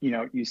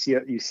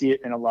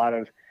it in a lot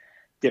of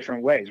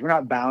different ways. We're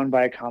not bound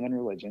by a common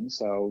religion,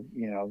 so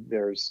you know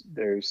there's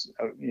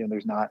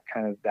not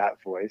kind of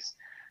that voice.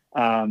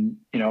 You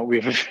know, we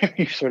have a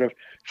very sort of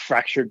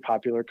fractured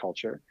popular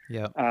culture.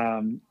 Yeah.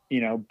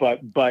 You know,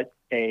 but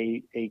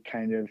a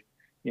kind of,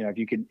 you know,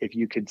 if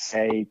you could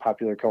say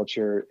popular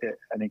culture,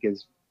 I think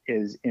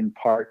is in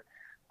part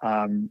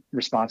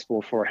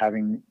responsible for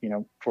having, you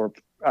know, for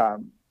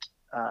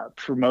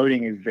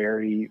promoting a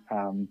very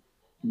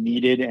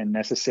needed and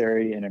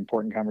necessary and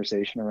important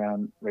conversation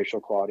around racial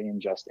equality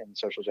and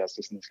social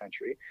justice in this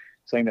country.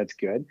 So I think that's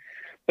good.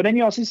 But then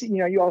you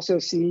also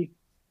see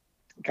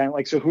kind of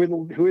like, so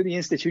who are the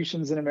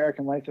institutions in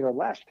American life that are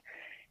left?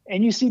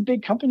 And you see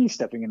big companies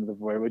stepping into the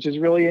void, which is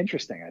really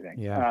interesting, I think.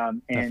 Yeah,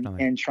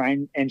 definitely.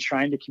 And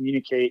trying to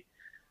communicate,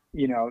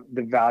 you know,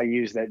 the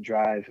values that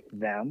drive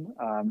them,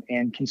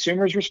 and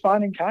consumers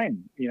respond in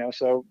kind, you know,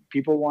 so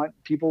people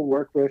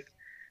work with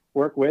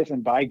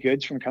and buy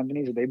goods from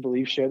companies that they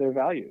believe share their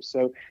values.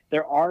 So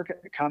there are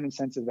common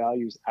sense of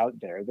values out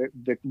there.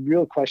 The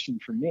real question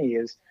for me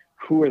is,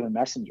 who are the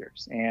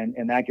messengers?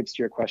 And that gets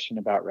to your question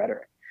about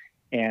rhetoric.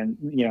 And,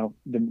 you know,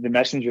 the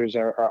messengers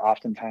are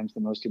oftentimes the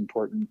most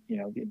important, you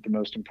know, the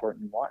most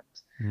important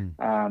ones.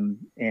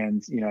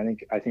 And, you know,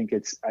 I think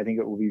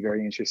it will be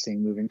very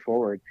interesting moving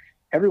forward.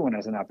 Everyone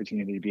has an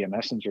opportunity to be a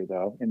messenger,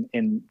 though,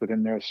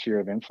 within their sphere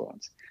of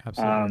influence.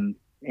 Absolutely.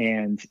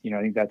 And, you know,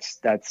 I think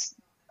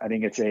I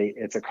think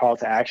it's a call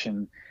to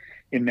action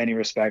in many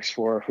respects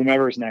for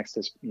whomever is next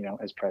as, you know,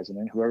 as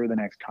president, whoever the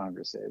next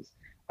Congress is,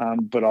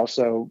 but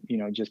also, you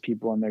know, just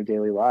people in their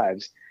daily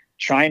lives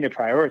trying to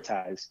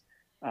prioritize,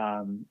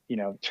 you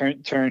know,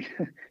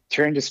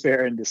 turn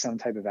despair into some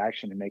type of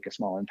action and make a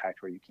small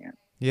impact where you can.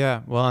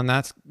 Yeah, well, and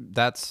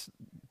that's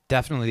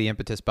definitely the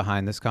impetus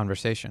behind this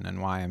conversation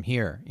and why I'm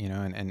here, you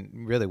know, and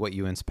really what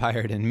you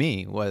inspired in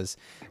me was,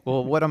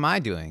 well, what am I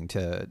doing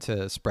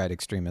to spread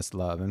extremist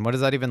love, and what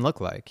does that even look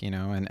like, you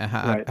know, and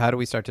how do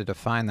we start to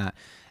define that?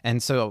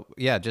 And so,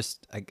 yeah,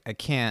 just I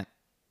can't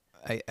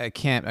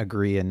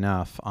agree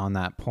enough on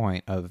that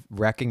point of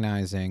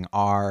recognizing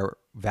our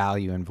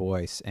value and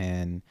voice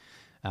in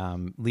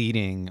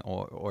leading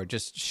or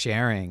just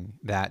sharing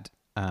that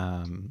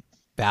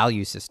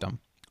value system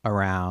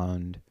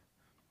around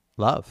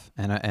love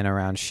and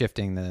around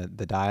shifting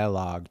the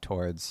dialogue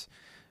towards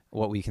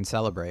what we can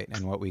celebrate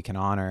and what we can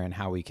honor and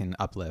how we can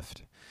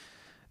uplift.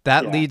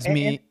 That leads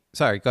me.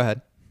 Sorry, go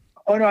ahead.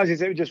 Oh no, I was going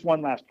to say just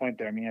one last point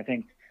there. I mean, I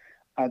think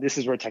this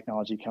is where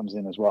technology comes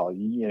in as well.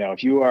 You know,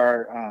 if you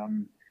are,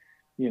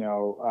 you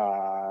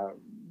know,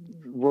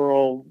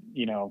 rural,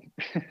 you know,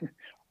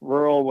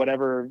 rural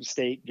whatever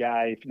state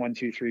guy 1,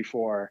 2, 3,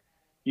 4.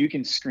 You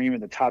can scream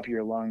at the top of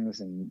your lungs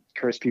and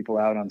curse people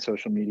out on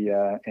social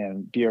media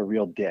and be a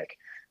real dick.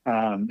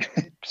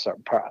 So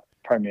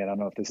pardon me, I don't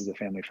know if this is a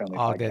family-friendly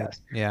podcast.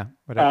 Good. Yeah,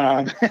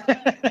 whatever.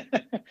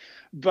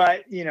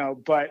 But you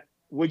know,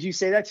 would you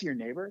say that to your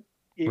neighbor?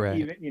 Right.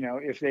 Even, you know,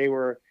 if they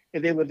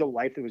lived a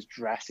life that was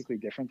drastically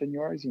different than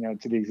yours, you know,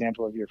 to the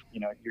example of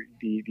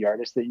the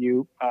artist that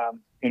you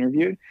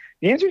interviewed,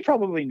 the answer is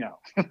probably no.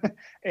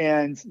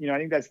 And you know, I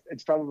think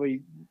it's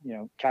probably, you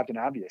know, Captain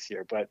Obvious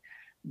here, but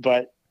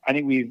I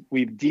think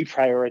we've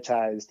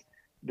deprioritized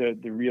the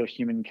real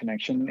human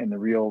connection and the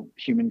real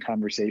human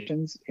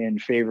conversations in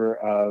favor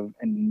of,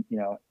 and you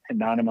know,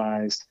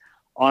 anonymized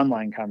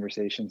online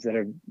conversations that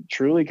have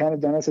truly kind of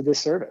done us a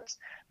disservice.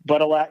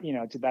 But a lot, you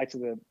know, back to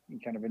the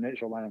kind of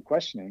initial line of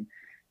questioning,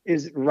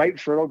 is ripe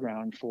fertile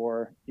ground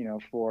for, you know,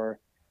 for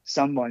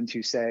someone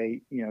to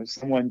say, you know,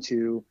 someone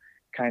to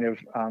kind of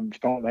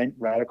foment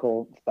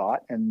radical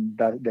thought and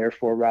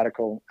therefore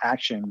radical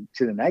action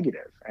to the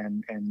negative.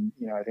 And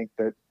you know, I think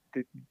that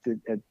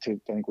I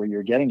think where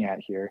you're getting at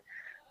here,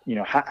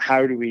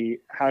 how do we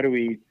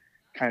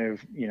kind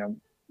of,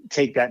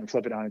 take that and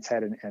flip it on its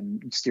head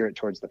and steer it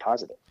towards the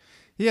positive.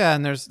 Yeah,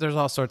 and there's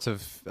all sorts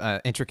of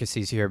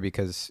intricacies here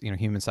because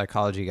human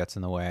psychology gets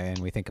in the way, and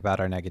we think about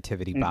our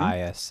negativity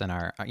bias and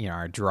our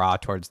our draw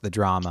towards the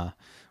drama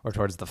or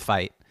towards the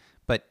fight.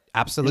 But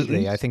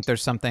absolutely, I think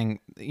there's something,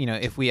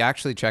 if we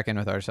actually check in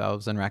with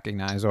ourselves and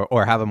recognize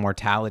or have a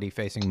mortality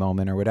facing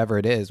moment or whatever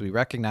it is, we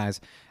recognize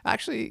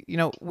actually,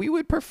 we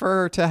would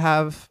prefer to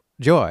have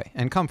joy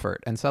and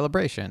comfort and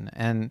celebration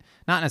and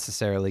not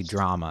necessarily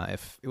drama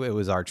if it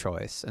was our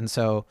choice. And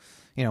so,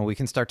 we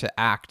can start to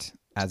act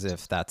as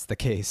if that's the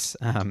case.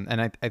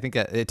 And I think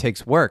that it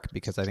takes work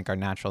because I think our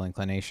natural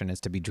inclination is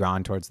to be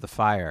drawn towards the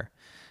fire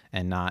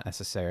and not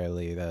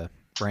necessarily the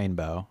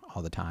rainbow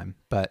all the time.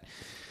 But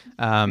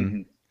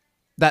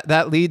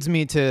that leads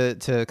me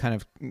to kind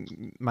of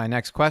my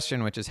next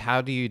question, which is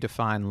how do you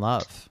define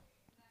love?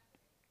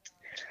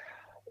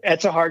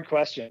 That's a hard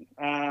question.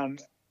 I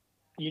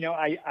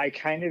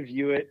kind of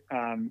view it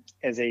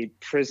as a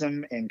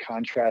prism and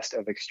contrast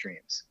of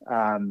extremes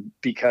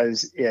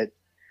because it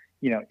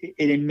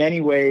in many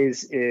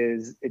ways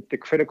it's the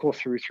critical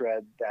through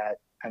thread that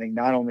I think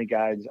not only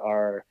guides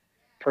our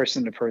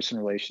person-to-person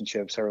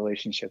relationships, our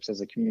relationships as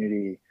a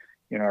community,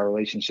 our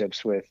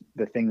relationships with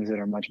the things that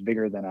are much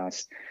bigger than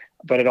us,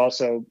 but it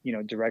also,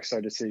 directs our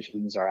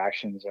decisions, our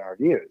actions, and our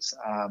views.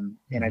 And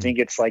I think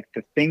it's like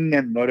the thing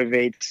that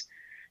motivates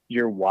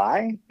your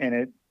why, and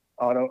it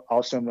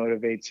also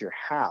motivates your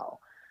how.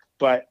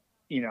 But,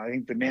 I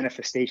think the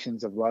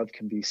manifestations of love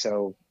can be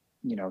so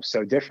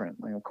different.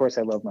 Like, of course,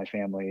 I love my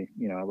family,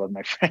 I love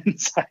my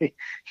friends,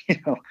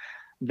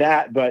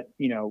 that, but,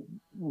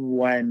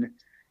 when,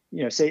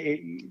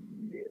 say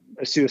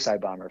a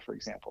suicide bomber, for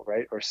example,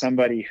 right? Or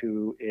somebody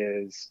who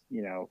is,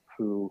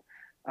 who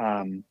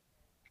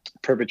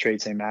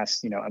perpetrates a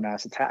mass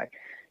attack,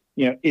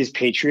 is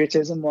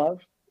patriotism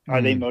love?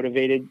 Are they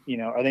motivated,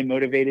 are they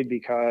motivated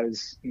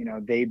because,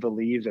 they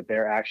believe that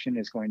their action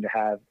is going to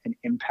have an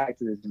impact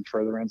that is in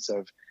furtherance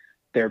of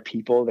their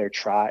people, their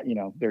tribe,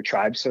 their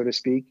tribe, so to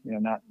speak,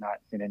 not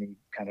in any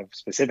kind of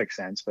specific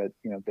sense, but,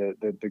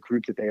 the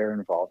group that they are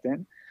involved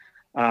in.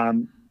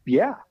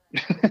 Yeah.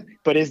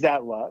 But is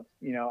that love?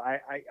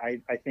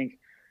 I think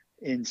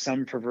in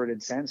some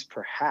perverted sense,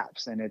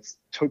 perhaps, and it's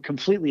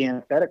completely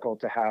antithetical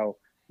to how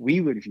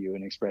we would view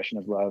an expression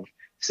of love,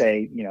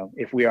 say,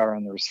 if we are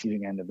on the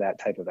receiving end of that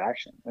type of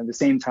action. At the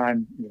same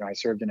time, I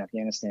served in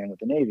Afghanistan with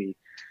the Navy.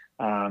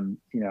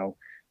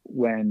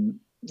 When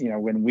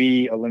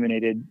we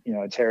eliminated,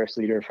 a terrorist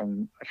leader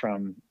from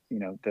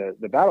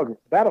the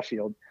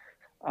battlefield,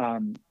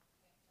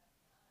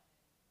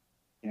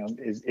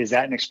 is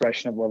that an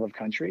expression of love of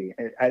country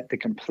at the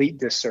complete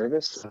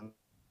disservice of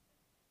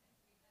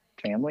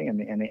family and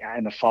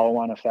the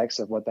follow-on effects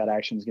of what that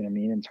action is going to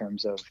mean in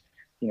terms of,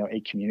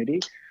 a community?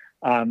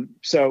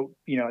 So,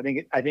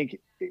 I think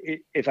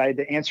if I had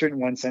to answer it in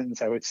one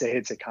sentence, I would say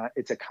it's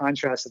a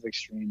contrast of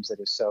extremes that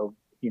is so,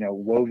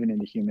 woven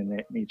into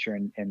human nature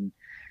and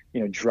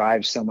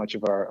drives so much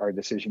of our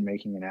decision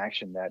making and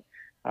action that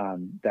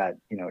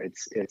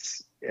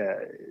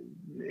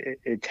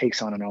it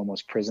takes on an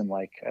almost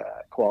prism-like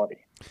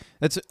quality.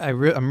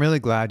 I'm really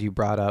glad you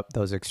brought up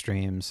those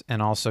extremes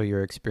and also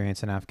your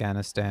experience in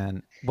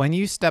Afghanistan. When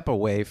you step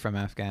away from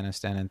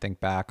Afghanistan and think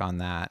back on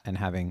that and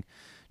having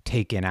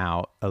taken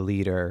out a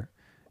leader,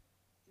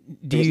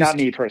 It's not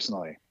me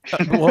personally.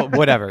 Well,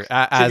 whatever.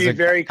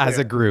 As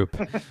a group,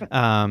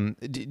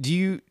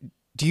 do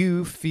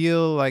you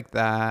feel like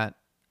that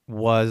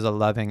was a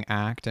loving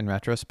act in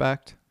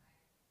retrospect?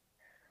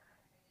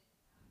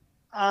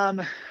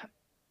 I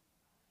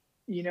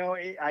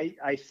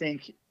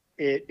think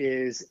it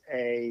is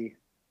a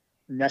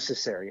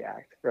necessary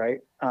act,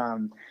 right?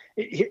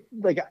 It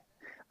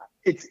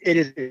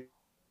is,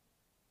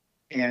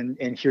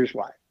 and here's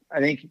why. I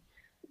think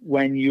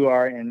when you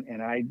are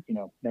and I,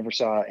 never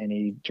saw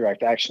any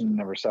direct action,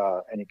 never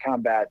saw any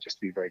combat, just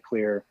to be very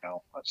clear,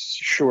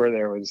 sure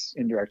there was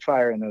indirect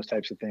fire and those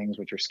types of things,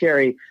 which are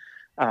scary,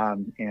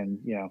 and,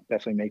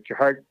 definitely make your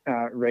heart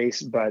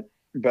race, but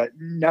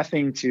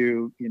nothing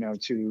to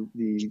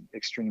the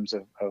extremes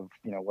of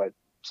what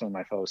some of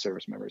my fellow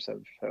service members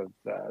have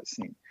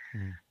seen.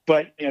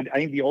 But, I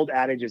think the old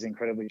adage is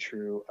incredibly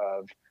true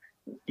of,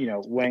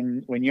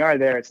 when you are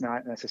there, it's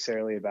not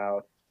necessarily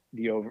about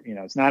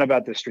it's not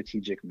about the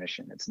strategic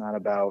mission. It's not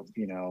about,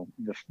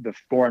 the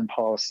foreign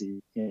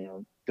policy,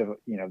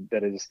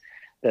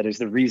 that is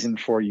the reason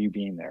for you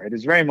being there. It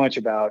is very much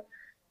about,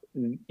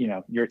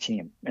 your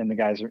team and the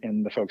guys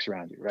and the folks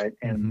around you. Right.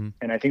 And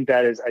I think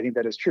that is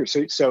true.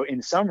 So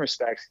in some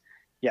respects,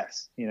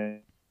 yes,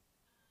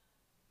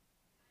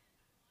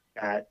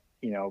 that,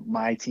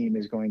 my team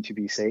is going to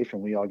be safe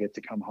and we all get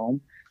to come home,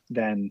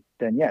 then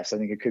yes, I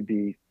think it could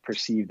be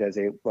perceived as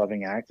a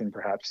loving act and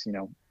perhaps,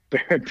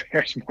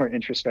 bears more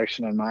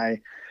introspection on my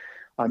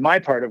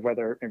part of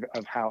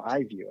of how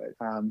I view it.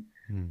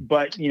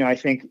 But, I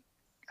think,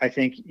 I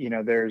think you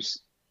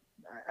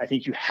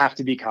have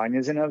to be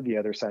cognizant of the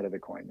other side of the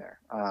coin there.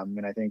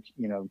 And I think,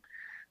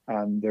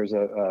 There's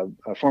a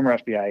former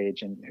FBI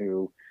agent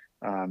who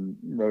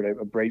wrote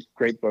a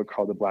great book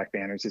called The Black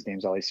Banners. His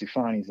name's Ali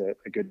Soufan. He's a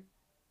good.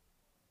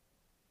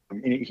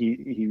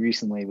 He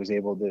recently was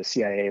able, the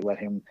CIA let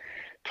him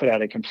put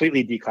out a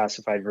completely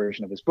declassified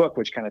version of his book,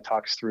 which kind of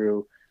talks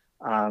through,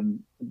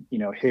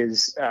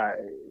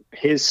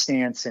 his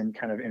stance and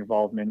kind of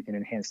involvement in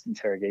enhanced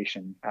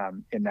interrogation,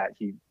 in that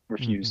he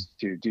refused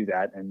to do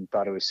that and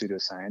thought it was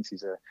pseudoscience.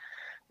 He's a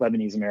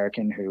Lebanese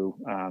American who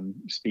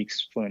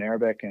speaks fluent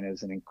Arabic and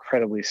is an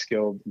incredibly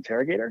skilled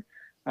interrogator,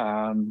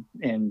 and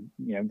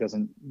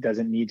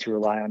doesn't need to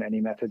rely on any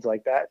methods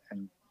like that,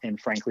 and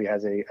frankly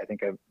has I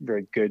think a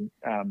very good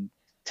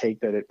take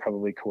that it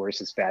probably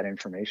coerces bad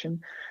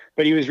information.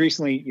 But he was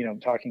recently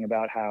talking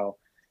about how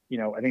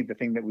I think the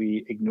thing that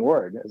we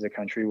ignored as a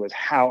country was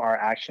how our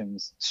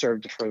actions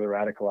served to further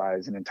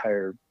radicalize an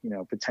entire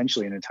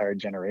potentially an entire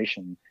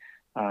generation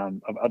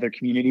of other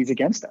communities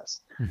against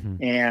us.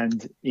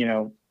 And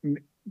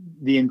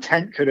the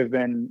intent could have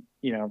been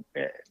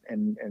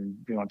and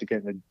we want to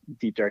get in the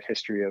deep dark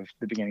history of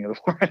the beginning of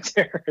the war on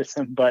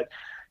terrorism, but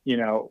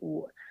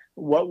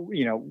what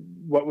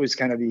was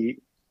kind of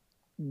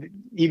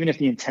even if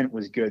the intent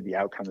was good, the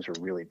outcomes were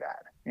really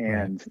bad.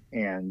 And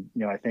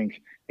I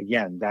think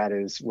again that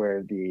is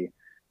where the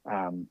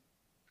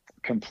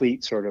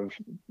complete sort of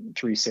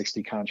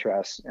 360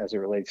 contrast as it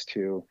relates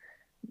to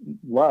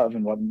love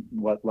and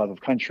what love of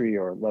country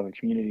or love of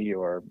community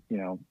or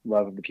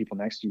love of the people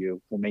next to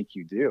you will make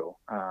you do,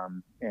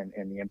 and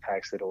the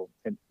impacts the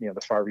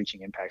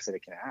far-reaching impacts that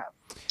it can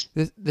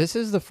have. This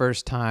is the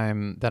first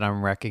time that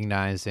I'm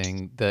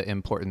recognizing the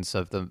importance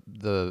of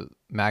the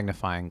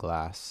magnifying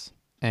glass.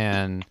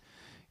 And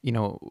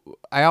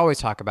I always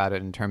talk about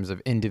it in terms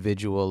of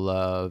individual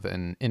love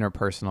and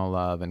interpersonal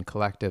love and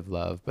collective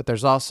love, but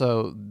there's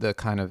also the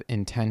kind of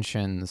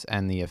intentions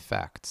and the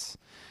effects.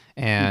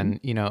 And,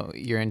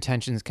 your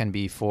intentions can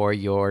be for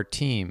your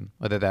team,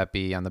 whether that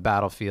be on the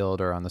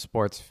battlefield or on the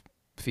sports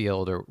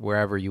field or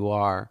wherever you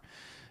are.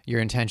 Your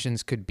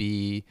intentions could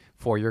be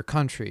for your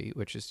country,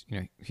 which is,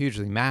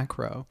 hugely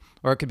macro,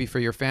 or it could be for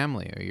your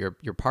family or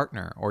your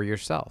partner or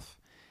yourself.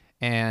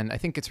 And I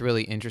think it's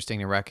really interesting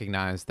to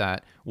recognize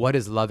that what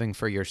is loving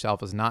for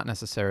yourself is not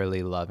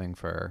necessarily loving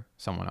for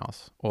someone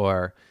else,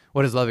 or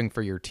what is loving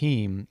for your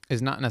team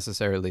is not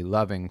necessarily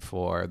loving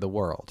for the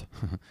world.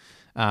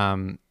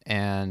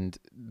 And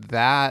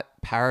that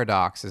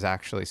paradox is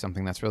actually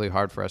something that's really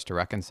hard for us to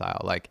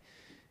reconcile. Like,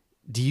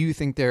 do you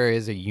think there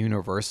is a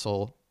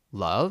universal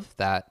love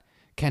that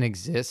can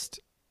exist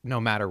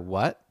no matter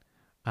what?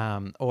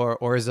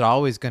 Or is it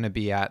always going to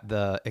be at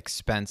the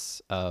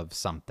expense of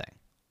something?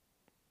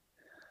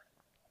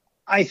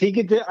 I think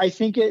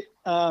it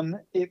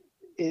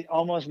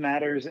almost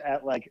matters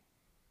at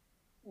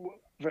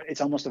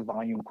it's almost a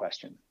volume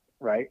question,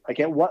 right? Like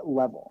at what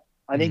level?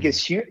 I think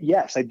it's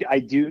yes. I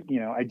do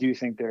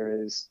think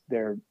there is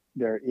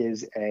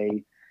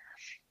a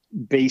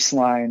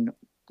baseline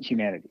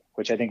humanity,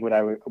 which I think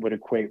I would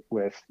equate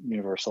with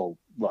universal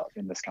love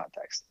in this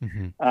context.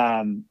 And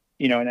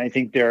I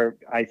think there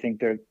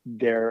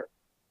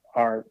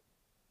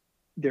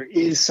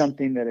is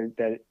something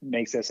that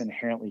makes us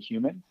inherently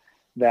human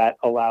that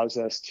allows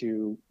us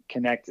to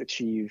connect,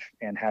 achieve,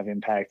 and have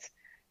impact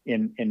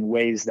in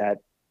ways that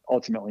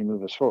ultimately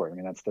move us forward. I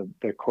mean, that's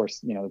the course,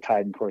 the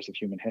tide and course of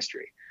human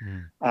history.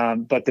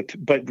 But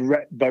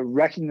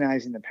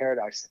recognizing the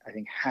paradox, I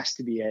think, has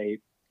to be a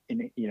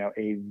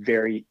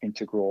very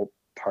integral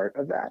part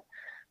of that.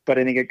 But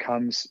I think it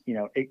comes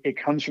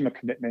from a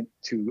commitment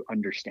to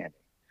understanding.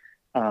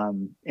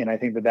 And I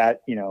think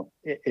that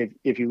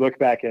if you look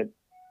back at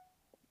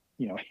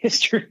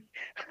history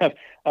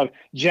of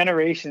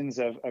generations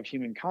of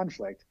human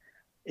conflict,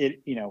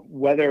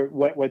 whether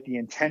what the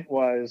intent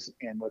was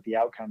and what the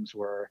outcomes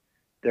were,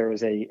 there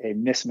was a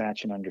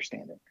mismatch in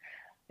understanding.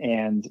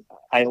 And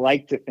I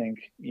like to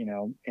think,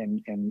 and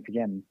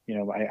again,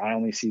 I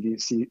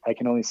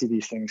can only see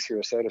these things through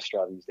a soda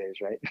straw these days,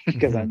 right?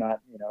 Because I'm not,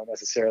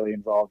 necessarily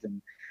involved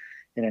in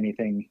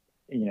anything,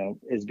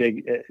 as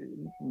big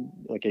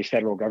like a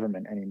federal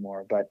government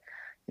anymore. But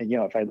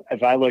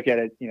if I look at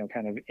it,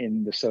 kind of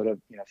in the soda,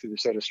 through the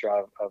soda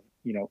straw of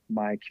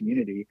my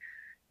community,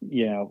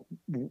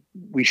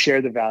 we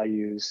share the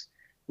values,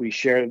 we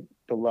share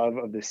the love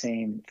of the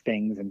same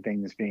things, and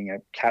things being a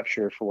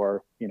capture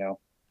for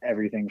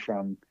everything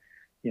from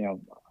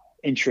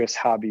interests,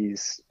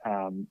 hobbies,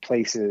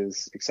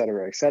 places, et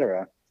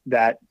cetera,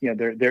 that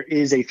there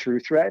is a through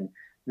thread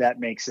that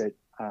makes it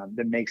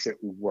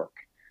work.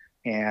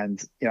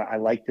 And I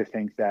like to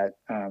think that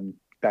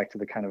back to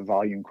the kind of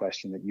volume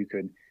question, that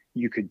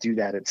you could do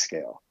that at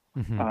scale.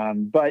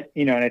 But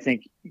and I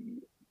think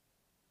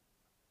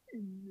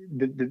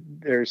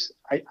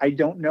I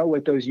don't know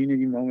what those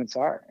unity moments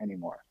are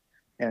anymore,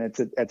 and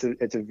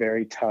it's a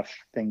very tough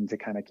thing to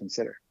kind of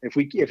consider.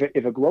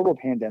 If a global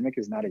pandemic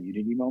is not a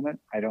unity moment,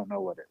 I don't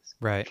know what is.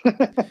 Right.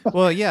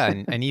 Well,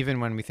 yeah, and even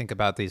when we think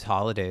about these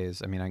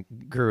holidays, I mean, I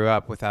grew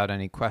up without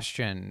any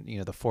question.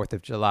 The 4th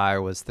of July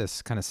was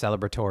this kind of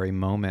celebratory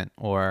moment,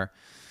 or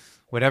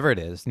whatever it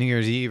is, New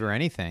Year's Eve or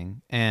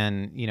anything.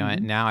 And,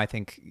 now I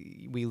think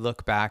we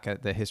look back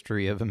at the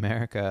history of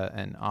America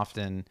and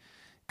often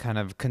kind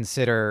of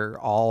consider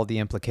all the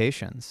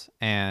implications.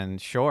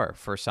 And sure,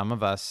 for some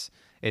of us,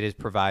 it has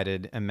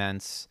provided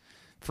immense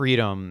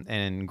freedom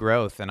and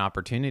growth and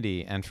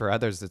opportunity. And for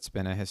others, it's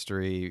been a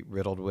history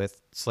riddled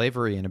with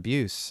slavery and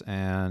abuse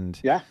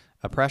and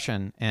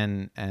oppression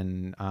and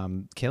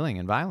killing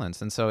and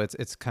violence. And so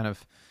it's kind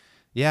of,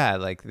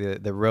 like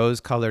the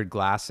rose-colored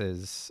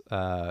glasses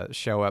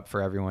show up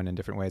for everyone in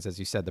different ways, as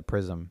you said, the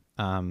prism.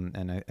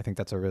 And I think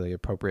that's a really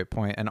appropriate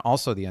point. And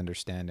also the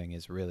understanding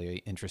is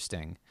really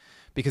interesting,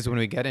 because when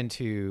we get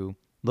into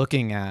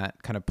looking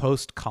at kind of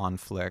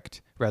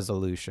post-conflict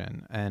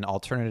resolution and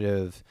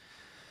alternative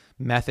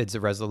methods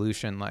of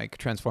resolution like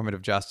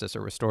transformative justice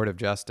or restorative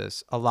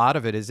justice, a lot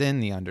of it is in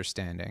the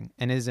understanding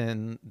and is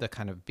in the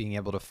kind of being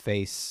able to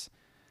face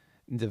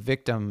the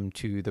victim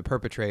to the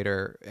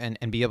perpetrator and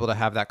be able to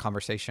have that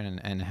conversation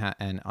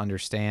and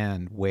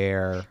understand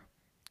where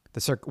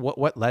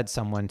what led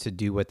someone to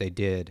do what they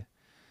did.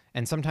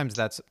 And sometimes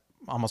that's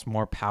almost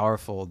more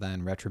powerful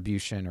than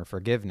retribution or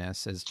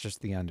forgiveness, is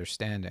just the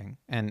understanding.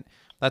 And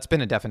that's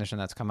been a definition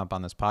that's come up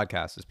on this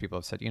podcast, is people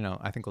have said,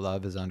 I think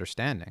love is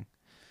understanding.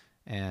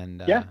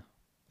 And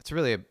it's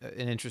really an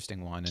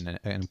interesting one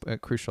and a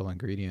crucial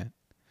ingredient.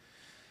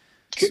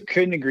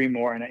 Couldn't agree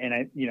more. And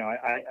I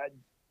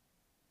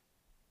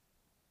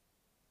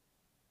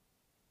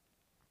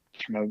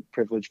from a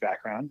privileged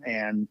background,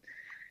 and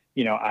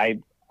I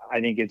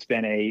think it's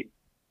been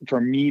for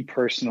me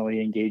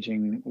personally,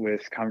 engaging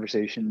with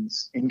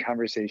conversations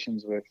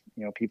with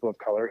people of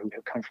color who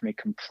have come from a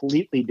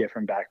completely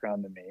different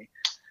background than me,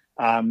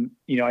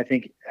 I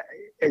think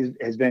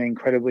has been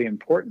incredibly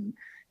important.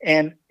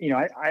 And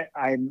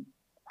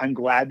I'm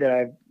glad that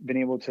I've been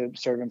able to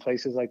serve in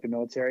places like the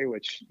military,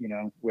 which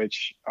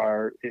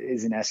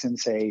is in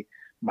essence a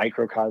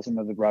microcosm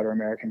of the broader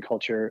American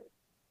culture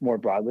more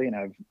broadly.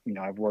 And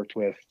I've worked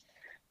with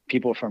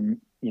people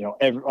from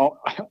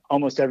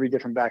almost every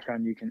different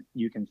background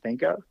you can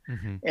think of,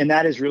 and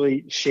that has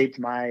really shaped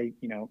my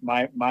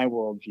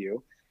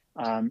worldview.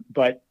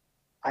 But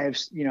I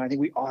think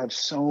we all have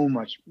so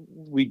much.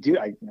 We do.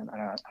 I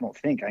don't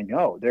think I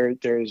know.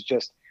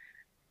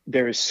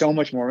 There is so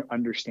much more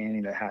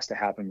understanding that has to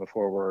happen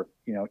before we're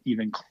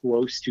even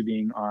close to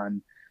being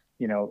on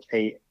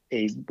a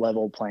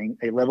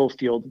level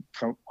field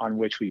on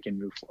which we can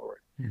move forward.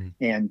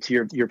 And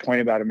to your point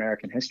about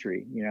American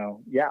history,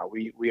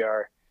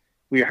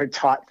 we are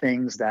taught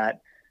things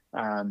that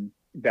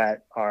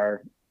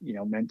are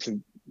meant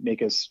to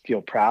make us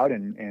feel proud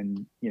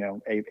and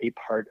a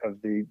part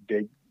of the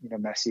big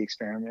messy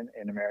experiment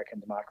in American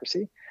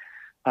democracy.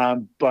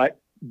 But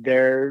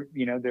there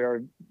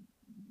are,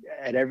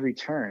 at every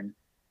turn,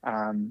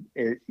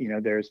 it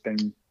has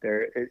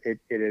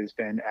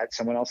been at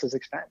someone else's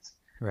expense,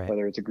 right?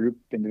 Whether it's a group,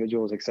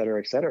 individuals, et cetera,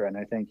 et cetera. And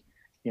I think,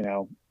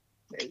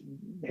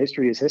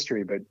 history is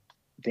history, but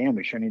damn,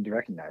 we sure need to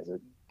recognize it.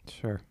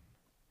 Sure.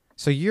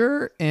 So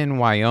you're in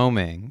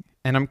Wyoming,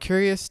 and I'm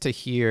curious to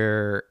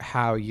hear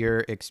how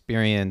your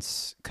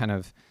experience kind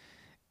of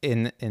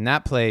in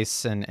that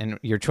place and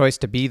your choice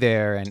to be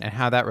there and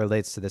how that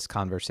relates to this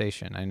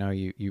conversation. I know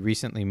you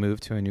recently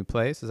moved to a new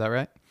place. Is that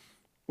right?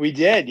 We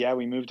did. Yeah.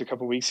 We moved a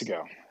couple weeks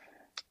ago.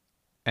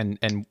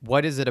 And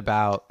what is it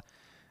about,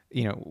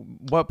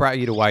 what brought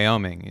you to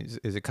Wyoming?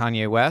 Is it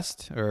Kanye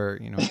West or,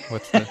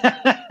 what's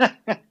the...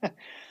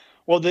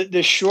 Well,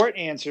 the short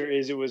answer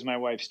is it was my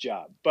wife's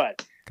job,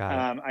 but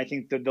I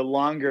think the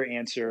longer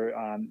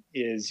answer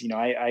is,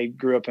 I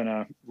grew up in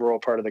a rural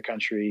part of the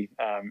country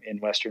in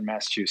Western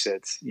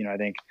Massachusetts, I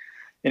think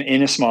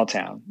in a small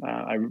town.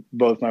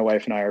 Both my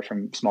wife and I are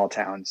from small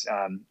towns.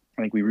 I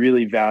think we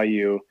really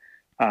value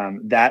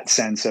that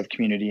sense of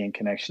community and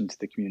connection to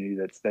the community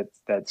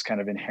that's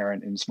kind of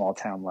inherent in small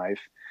town life.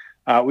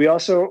 We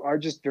also are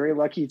just very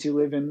lucky to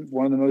live in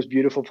one of the most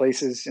beautiful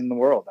places in the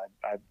world.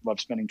 I love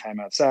spending time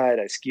outside.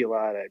 I ski a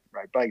lot. I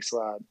ride bikes a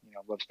lot.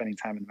 Love spending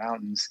time in the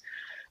mountains.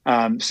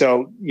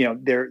 So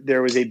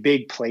there was a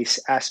big place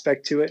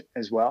aspect to it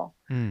as well.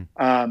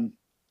 And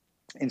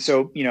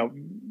so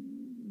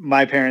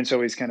my parents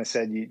always kind of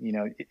said,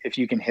 if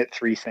you can hit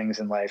three things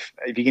in life,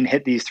 if you can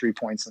hit these 3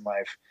 points in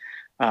life,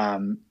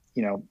 do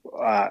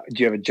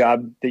you have a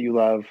job that you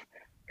love?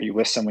 Are you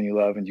with someone you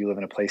love, and do you live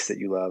in a place that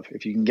you love?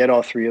 If you can get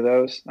all three of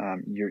those,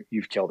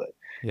 you've killed it.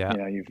 Yeah.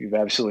 You've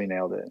absolutely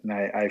nailed it. And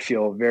I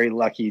feel very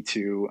lucky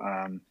to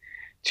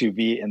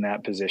be in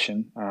that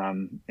position,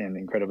 and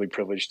incredibly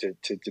privileged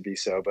to be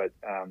so. But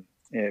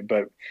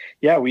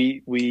yeah,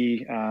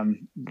 we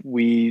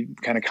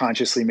kind of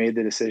consciously made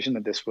the decision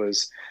that this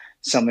was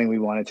something we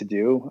wanted to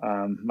do.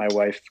 My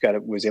wife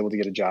was able to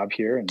get a job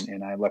here,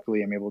 and I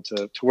luckily am able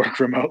to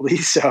work remotely.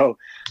 So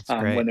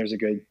when there's a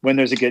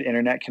good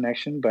internet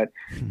connection, but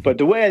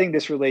the way I think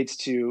this relates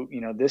to,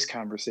 this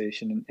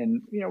conversation,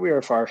 and we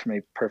are far from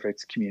a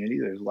perfect community.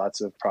 There's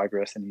lots of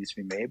progress that needs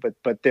to be made,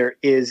 but there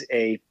is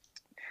a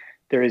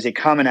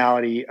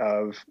commonality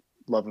of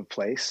love of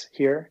place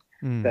here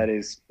that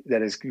is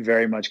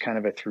very much kind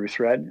of a through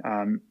thread.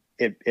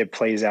 it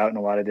plays out in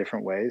a lot of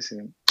different ways.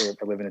 And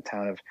I live in a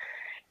town of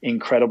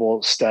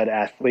incredible stud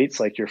athletes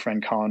like your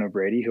friend Colin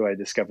O'Brady, who I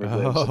discovered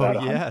lives Oh,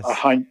 about yes.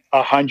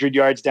 100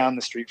 yards down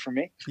the street from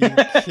me. You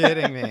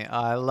kidding me?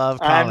 I love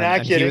I'm Colin, not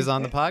and he kidding. was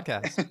on the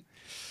podcast.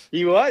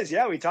 He was,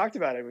 yeah. We talked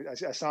about it.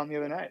 I saw him the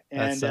other night,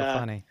 That's and so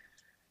funny.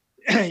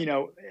 you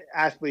know,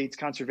 athletes,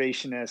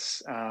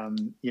 conservationists,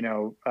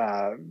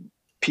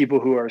 people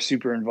who are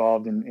super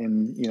involved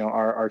in you know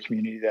our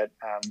community that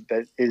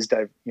is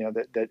that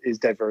is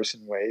diverse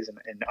in ways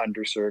and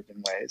underserved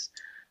in ways.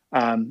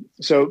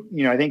 So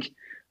you know, I think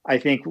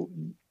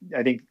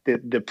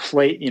the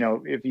plate, you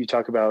know, if you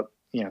talk about,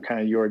 you know,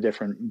 kind of your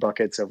different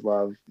buckets of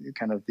love,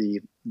 kind of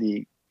the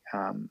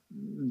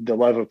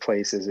love of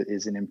place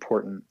is an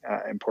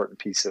important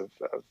piece of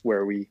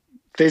where we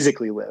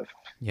physically live.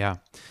 Yeah.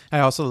 I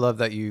also love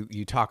that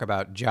you talk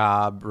about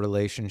job,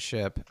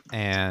 relationship,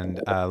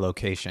 and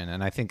location.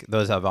 And I think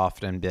those have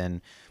often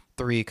been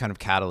three kind of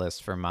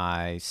catalysts for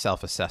my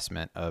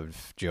self-assessment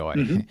of joy.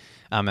 Mm-hmm.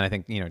 And I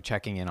think, you know,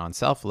 checking in on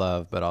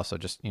self-love, but also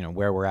just, you know,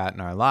 where we're at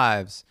in our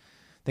lives,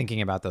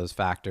 thinking about those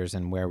factors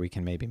and where we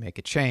can maybe make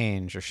a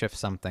change or shift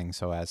something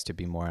so as to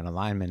be more in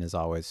alignment is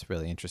always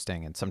really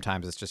interesting. And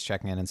sometimes it's just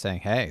checking in and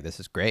saying, hey, this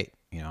is great.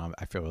 You know,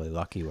 I feel really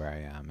lucky where I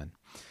am. And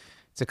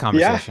it's a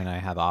conversation I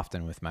have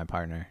often with my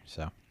partner.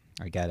 So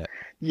I get it.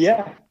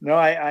 Yeah, no,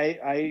 I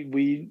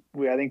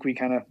think we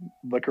kind of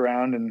look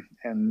around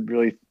and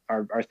really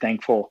are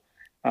thankful,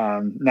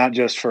 not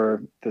just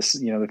for this,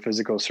 you know, the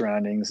physical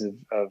surroundings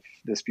of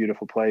this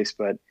beautiful place,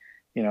 but,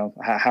 you know,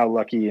 how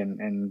lucky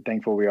and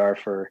thankful we are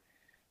for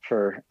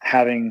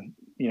having,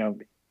 you know,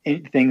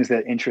 things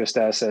that interest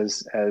us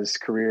as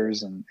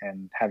careers and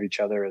have each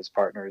other as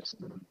partners.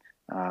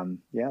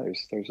 Yeah,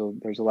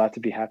 there's a lot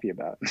to be happy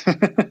about.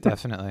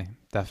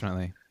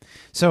 Definitely.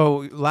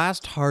 So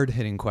last hard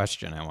hitting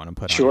question I want to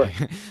put Sure.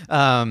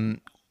 on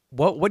you.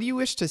 What do you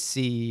wish to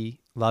see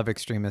love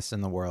extremists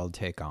in the world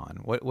take on?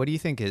 What do you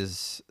think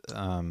is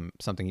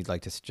something you'd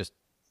like to just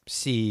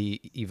see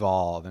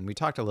evolve? And we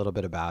talked a little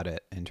bit about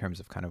it in terms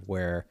of kind of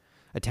where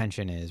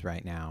attention is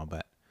right now,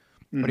 but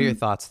what are your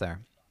thoughts there?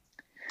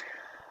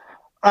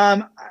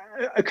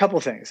 A couple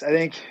of things. I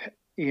think,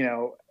 you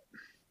know,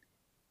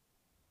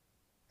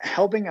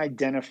 helping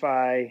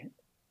identify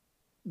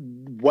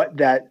what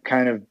that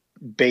kind of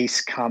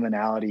base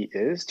commonality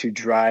is to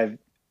drive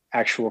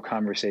actual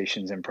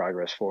conversations and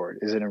progress forward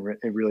is a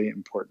really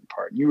important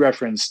part. You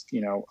referenced, you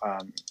know,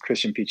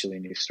 Christian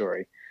Picciolini's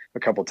story a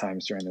couple of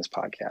times during this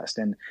podcast,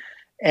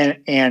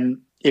 and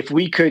if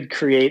we could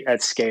create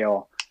at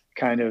scale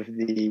kind of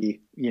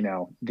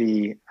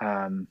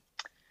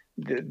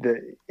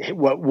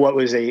what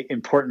was a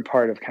important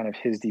part of kind of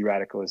his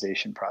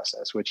de-radicalization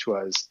process, which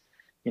was,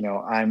 you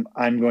know,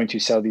 I'm going to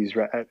sell these.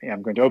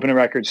 I'm going to open a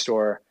record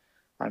store.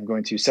 I'm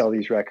going to sell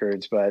these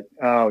records, but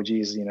oh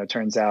geez, you know,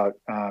 turns out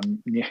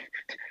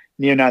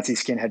neo-Nazi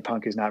skinhead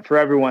punk is not for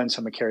everyone. So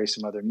I'm gonna carry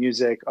some other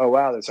music. Oh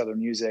wow, this other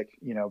music,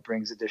 you know,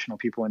 brings additional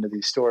people into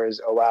these stores.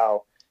 Oh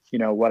wow, you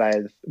know, what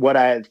I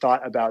had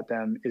thought about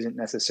them isn't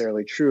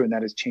necessarily true, and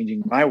that is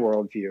changing my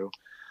worldview.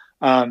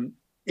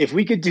 If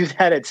we could do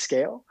that at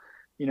scale,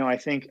 you know, I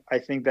think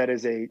that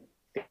is a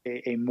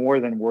more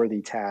than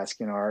worthy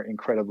task in our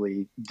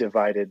incredibly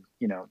divided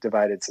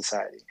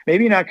society.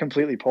 Maybe not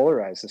completely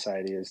polarized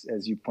society,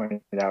 as you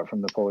pointed out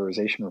from the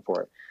polarization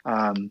report.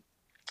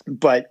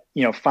 But,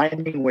 you know,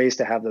 finding ways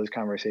to have those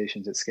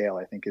conversations at scale,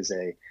 I think is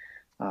a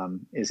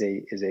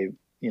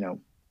you know,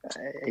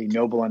 a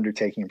noble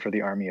undertaking for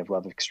the army of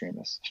love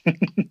extremists.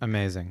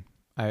 Amazing.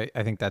 I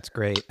think that's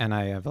great. And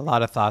I have a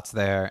lot of thoughts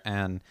there.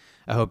 And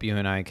I hope you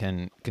and I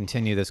can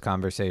continue this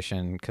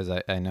conversation because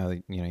I know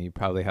that, you know, you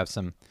probably have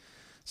some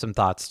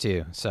thoughts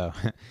too. So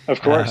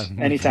of course,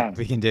 anytime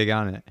we can dig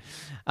on it.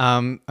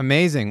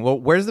 Amazing. Well,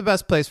 where's the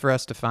best place for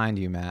us to find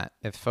you, Matt?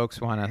 If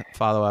folks want to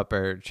follow up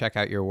or check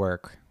out your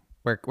work,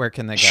 where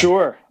can they go?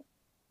 Sure.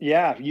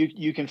 Yeah,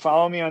 you can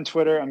follow me on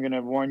Twitter. I'm going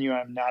to warn you,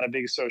 I'm not a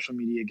big social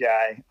media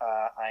guy.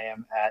 I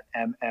am at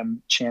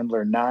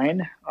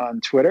mmchandler9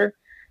 on Twitter.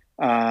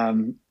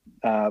 Kind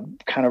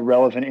of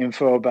relevant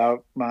info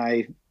about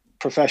my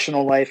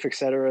professional life, et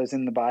cetera, is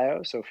in the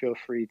bio. So feel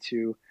free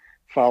to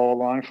follow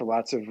along for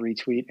lots of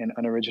retweet and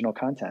unoriginal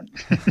content.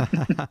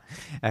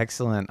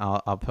 Excellent.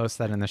 I'll post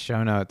that in the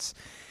show notes.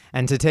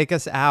 And to take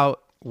us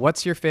out,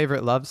 what's your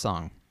favorite love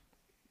song?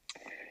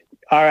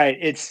 All right.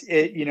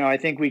 You know, I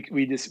think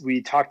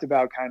we talked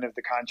about kind of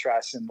the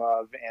contrasts in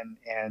love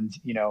and,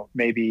 you know,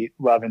 maybe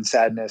love and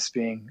sadness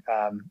being,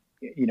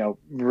 you know,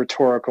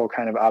 rhetorical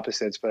kind of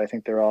opposites, but I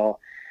think they're all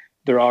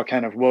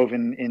kind of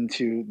woven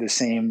into the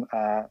same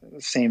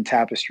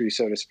tapestry,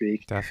 so to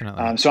speak.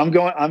 Definitely. So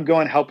I'm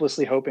going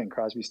Helplessly Hoping,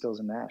 Crosby, Stills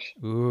and Nash.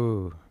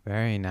 Ooh,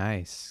 very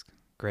nice.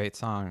 Great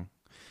song.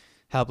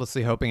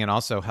 Helplessly Hoping, and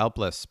also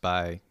Helpless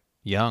by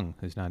Young,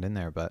 who's not in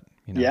there, but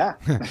Yeah.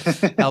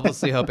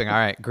 Helplessly hoping. All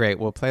right, great.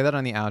 We'll play that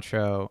on the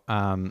outro.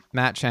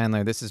 Matt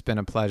Chandler, this has been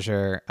a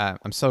pleasure.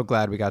 I'm so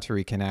glad we got to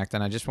reconnect,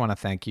 and I just want to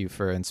thank you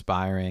for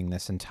inspiring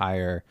this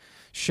entire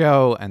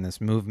show and this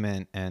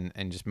movement, and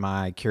just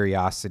my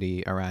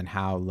curiosity around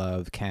how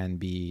love can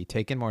be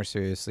taken more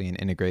seriously and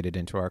integrated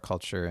into our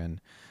culture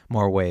in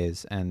more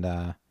ways.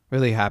 And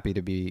really happy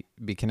to be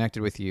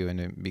connected with you and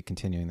to be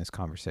continuing this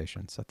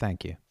conversation. So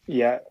thank you.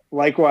 Yeah,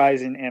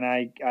 likewise. And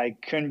I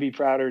couldn't be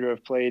prouder to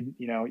have played,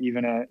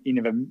 even a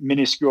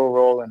minuscule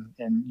role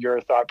in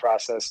your thought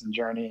process and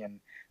journey, and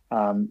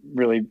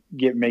really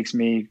makes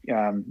me,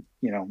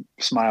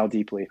 smile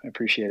deeply. I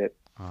appreciate it.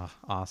 Oh,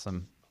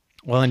 awesome.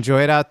 Well,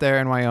 enjoy it out there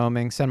in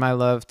Wyoming. Send my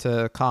love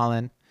to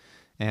Colin,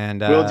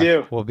 and Will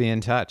do. We'll be in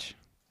touch.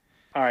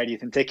 All right,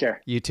 Ethan, take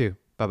care. You too.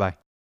 Bye-bye.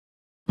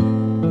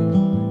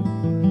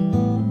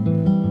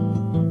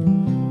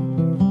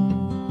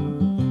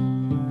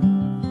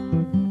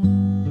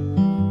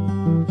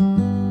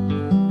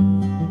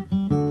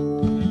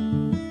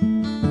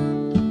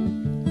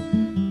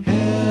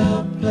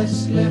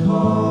 Helplessly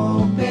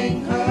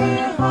hoping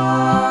her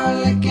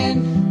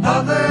harlequin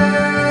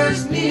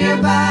hovers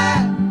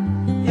nearby,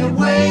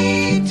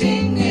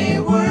 awaiting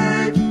a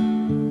word,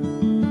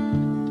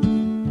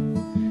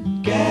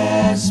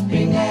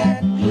 gasping at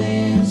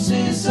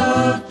glimpses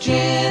of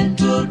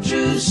gentle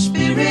true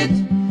spirit.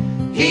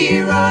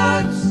 He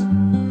runs,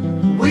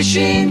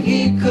 wishing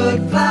he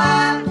could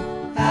fly,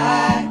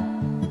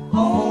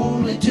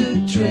 only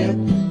to trip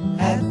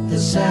at the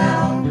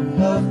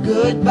sound of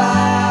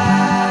goodbye.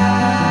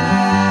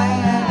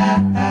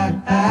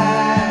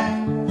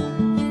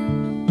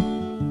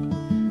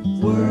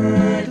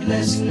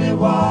 Wordlessly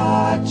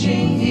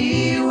watching,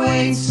 he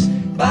waits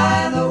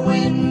by the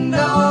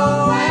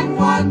window and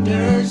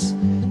wonders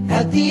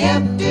at the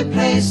empty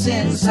place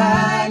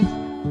inside.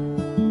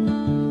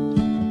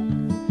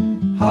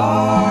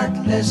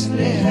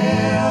 Heartlessly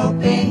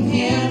helping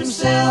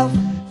himself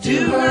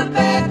to her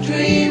bad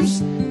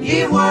dreams,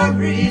 he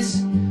worries,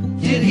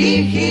 did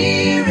he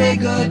hear a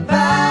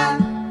goodbye?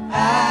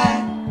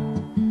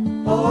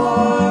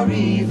 Or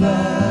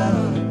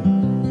even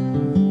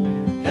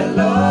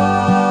hello?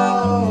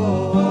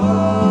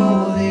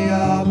 They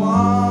are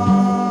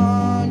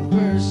one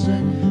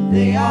person,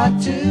 they are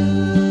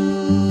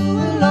two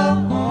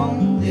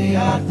alone, they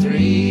are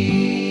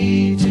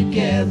three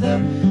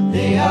together,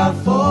 they are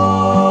for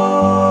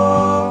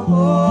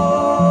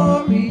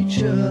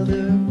each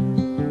other.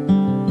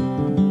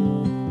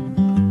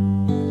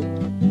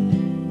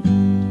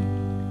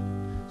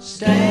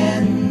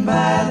 Stand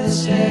by the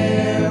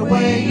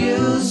stairway,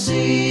 you'll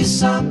see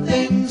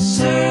something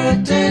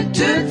certain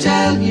to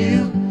tell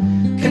you.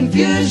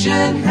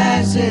 Confusion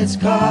has its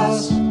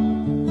cause.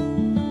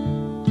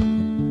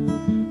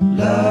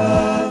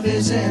 Love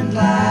isn't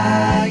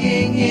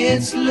lying,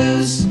 it's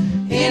loose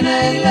in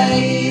a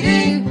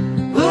lady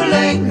who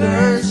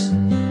lingers,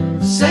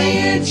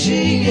 saying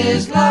she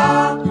is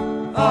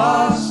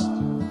lost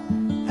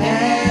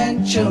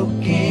and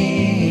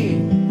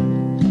choking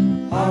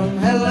on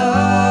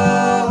hello.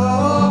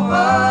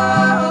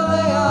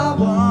 They are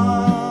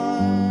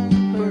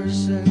one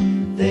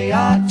person, they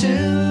are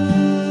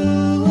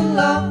two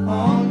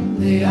alone,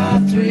 they are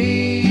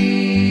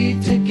three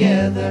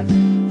together,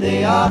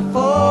 they are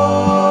for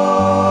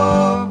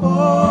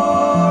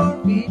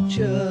each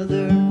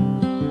other.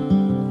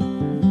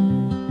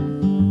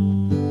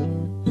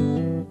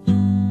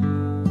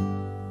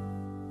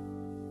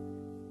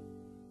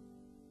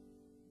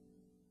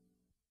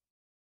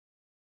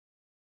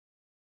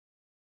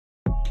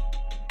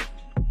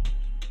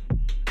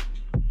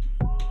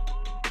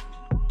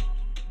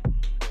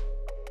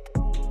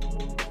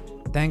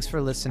 Thanks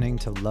for listening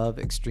to Love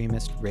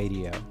Extremist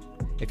Radio.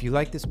 If you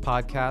like this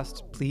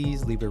podcast,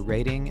 please leave a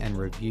rating and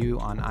review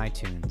on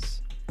iTunes.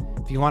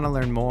 If you want to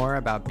learn more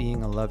about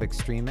being a love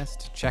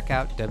extremist, check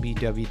out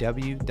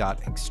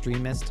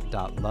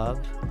www.extremist.love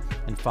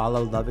and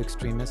follow Love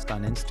Extremist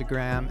on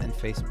Instagram and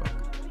Facebook.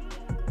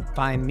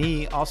 Find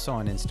me also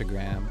on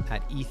Instagram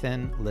at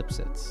Ethan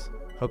Lipsitz.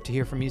 Hope to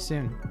hear from you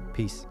soon.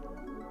 Peace.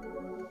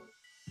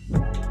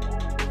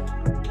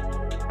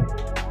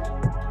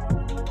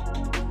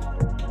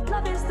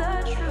 Love is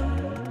the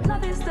truth.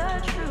 Love is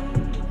the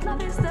truth.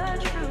 Love is the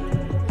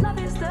truth. Love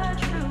is the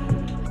truth.